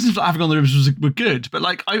 the reasons for having on the ribs were good, but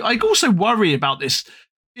like, I also worry about this.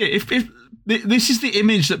 If this is the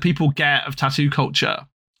image that people get of tattoo culture,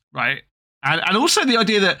 right? And also the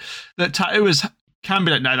idea that tattooers can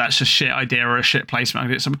be like, no, that's a shit idea or a shit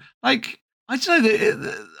placement. Like, I don't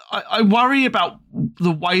know. I worry about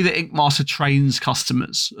the way that Ink Master trains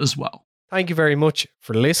customers as well. Thank you very much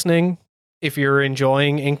for listening. If you're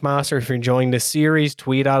enjoying Ink Master, if you're enjoying this series,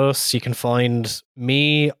 tweet at us. You can find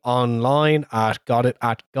me online at Got It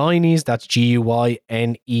at Guineys. That's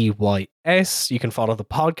GUYNEYS. You can follow the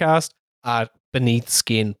podcast at Beneath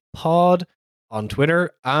Skin Pod on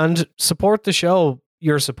Twitter and support the show.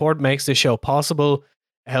 Your support makes this show possible.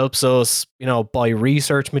 It helps us, buy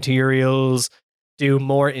research materials, do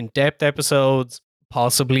more in-depth episodes,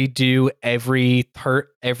 possibly do every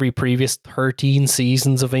previous 13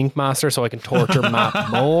 seasons of Ink Master so I can torture Matt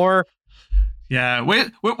more. Yeah, we're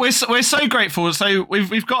so grateful. So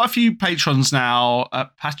we've got a few patrons now.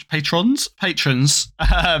 Patrons.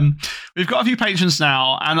 We've got a few patrons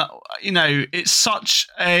now, and it's such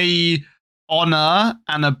a honor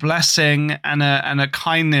and a blessing and a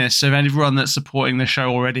kindness of everyone that's supporting the show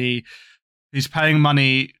already, who's paying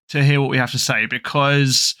money to hear what we have to say,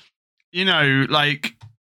 because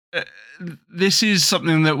this is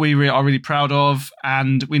something that we are really proud of,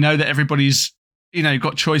 and we know that everybody's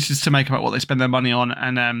got choices to make about what they spend their money on,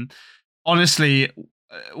 and honestly,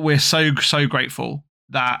 we're so grateful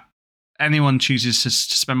that anyone chooses to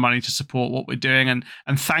spend money to support what we're doing, and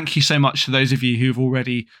thank you so much to those of you who've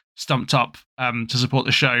already stumped up to support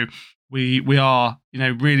the show. We are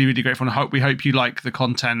really grateful, and we hope you like the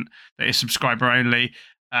content that is subscriber only.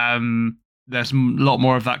 There's a lot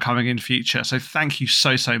more of that coming in future. So thank you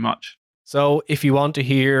so much. So if you want to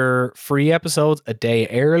hear free episodes a day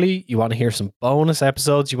early, you want to hear some bonus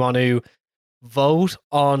episodes, you want to vote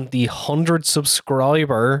on the 100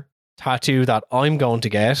 subscriber tattoo that I'm going to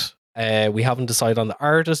get. We haven't decided on the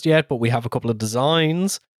artist yet, but we have a couple of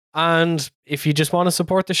designs. And if you just want to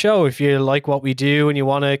support the show, if you like what we do and you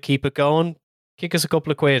want to keep it going, kick us a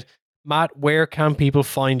couple of quid. Matt, where can people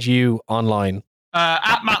find you online?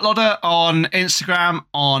 At Matt Lodder on Instagram,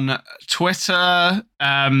 on Twitter.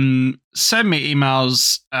 Send me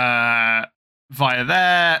emails via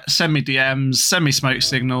there. Send me DMs, send me smoke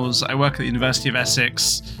signals. I work at the University of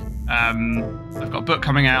Essex. I've got a book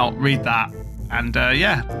coming out. Read that. And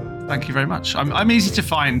thank you very much. I'm easy to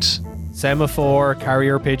find. Semaphore,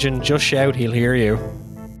 carrier pigeon, just shout, he'll hear you.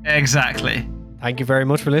 Exactly. Thank you very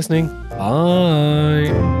much for listening. Bye.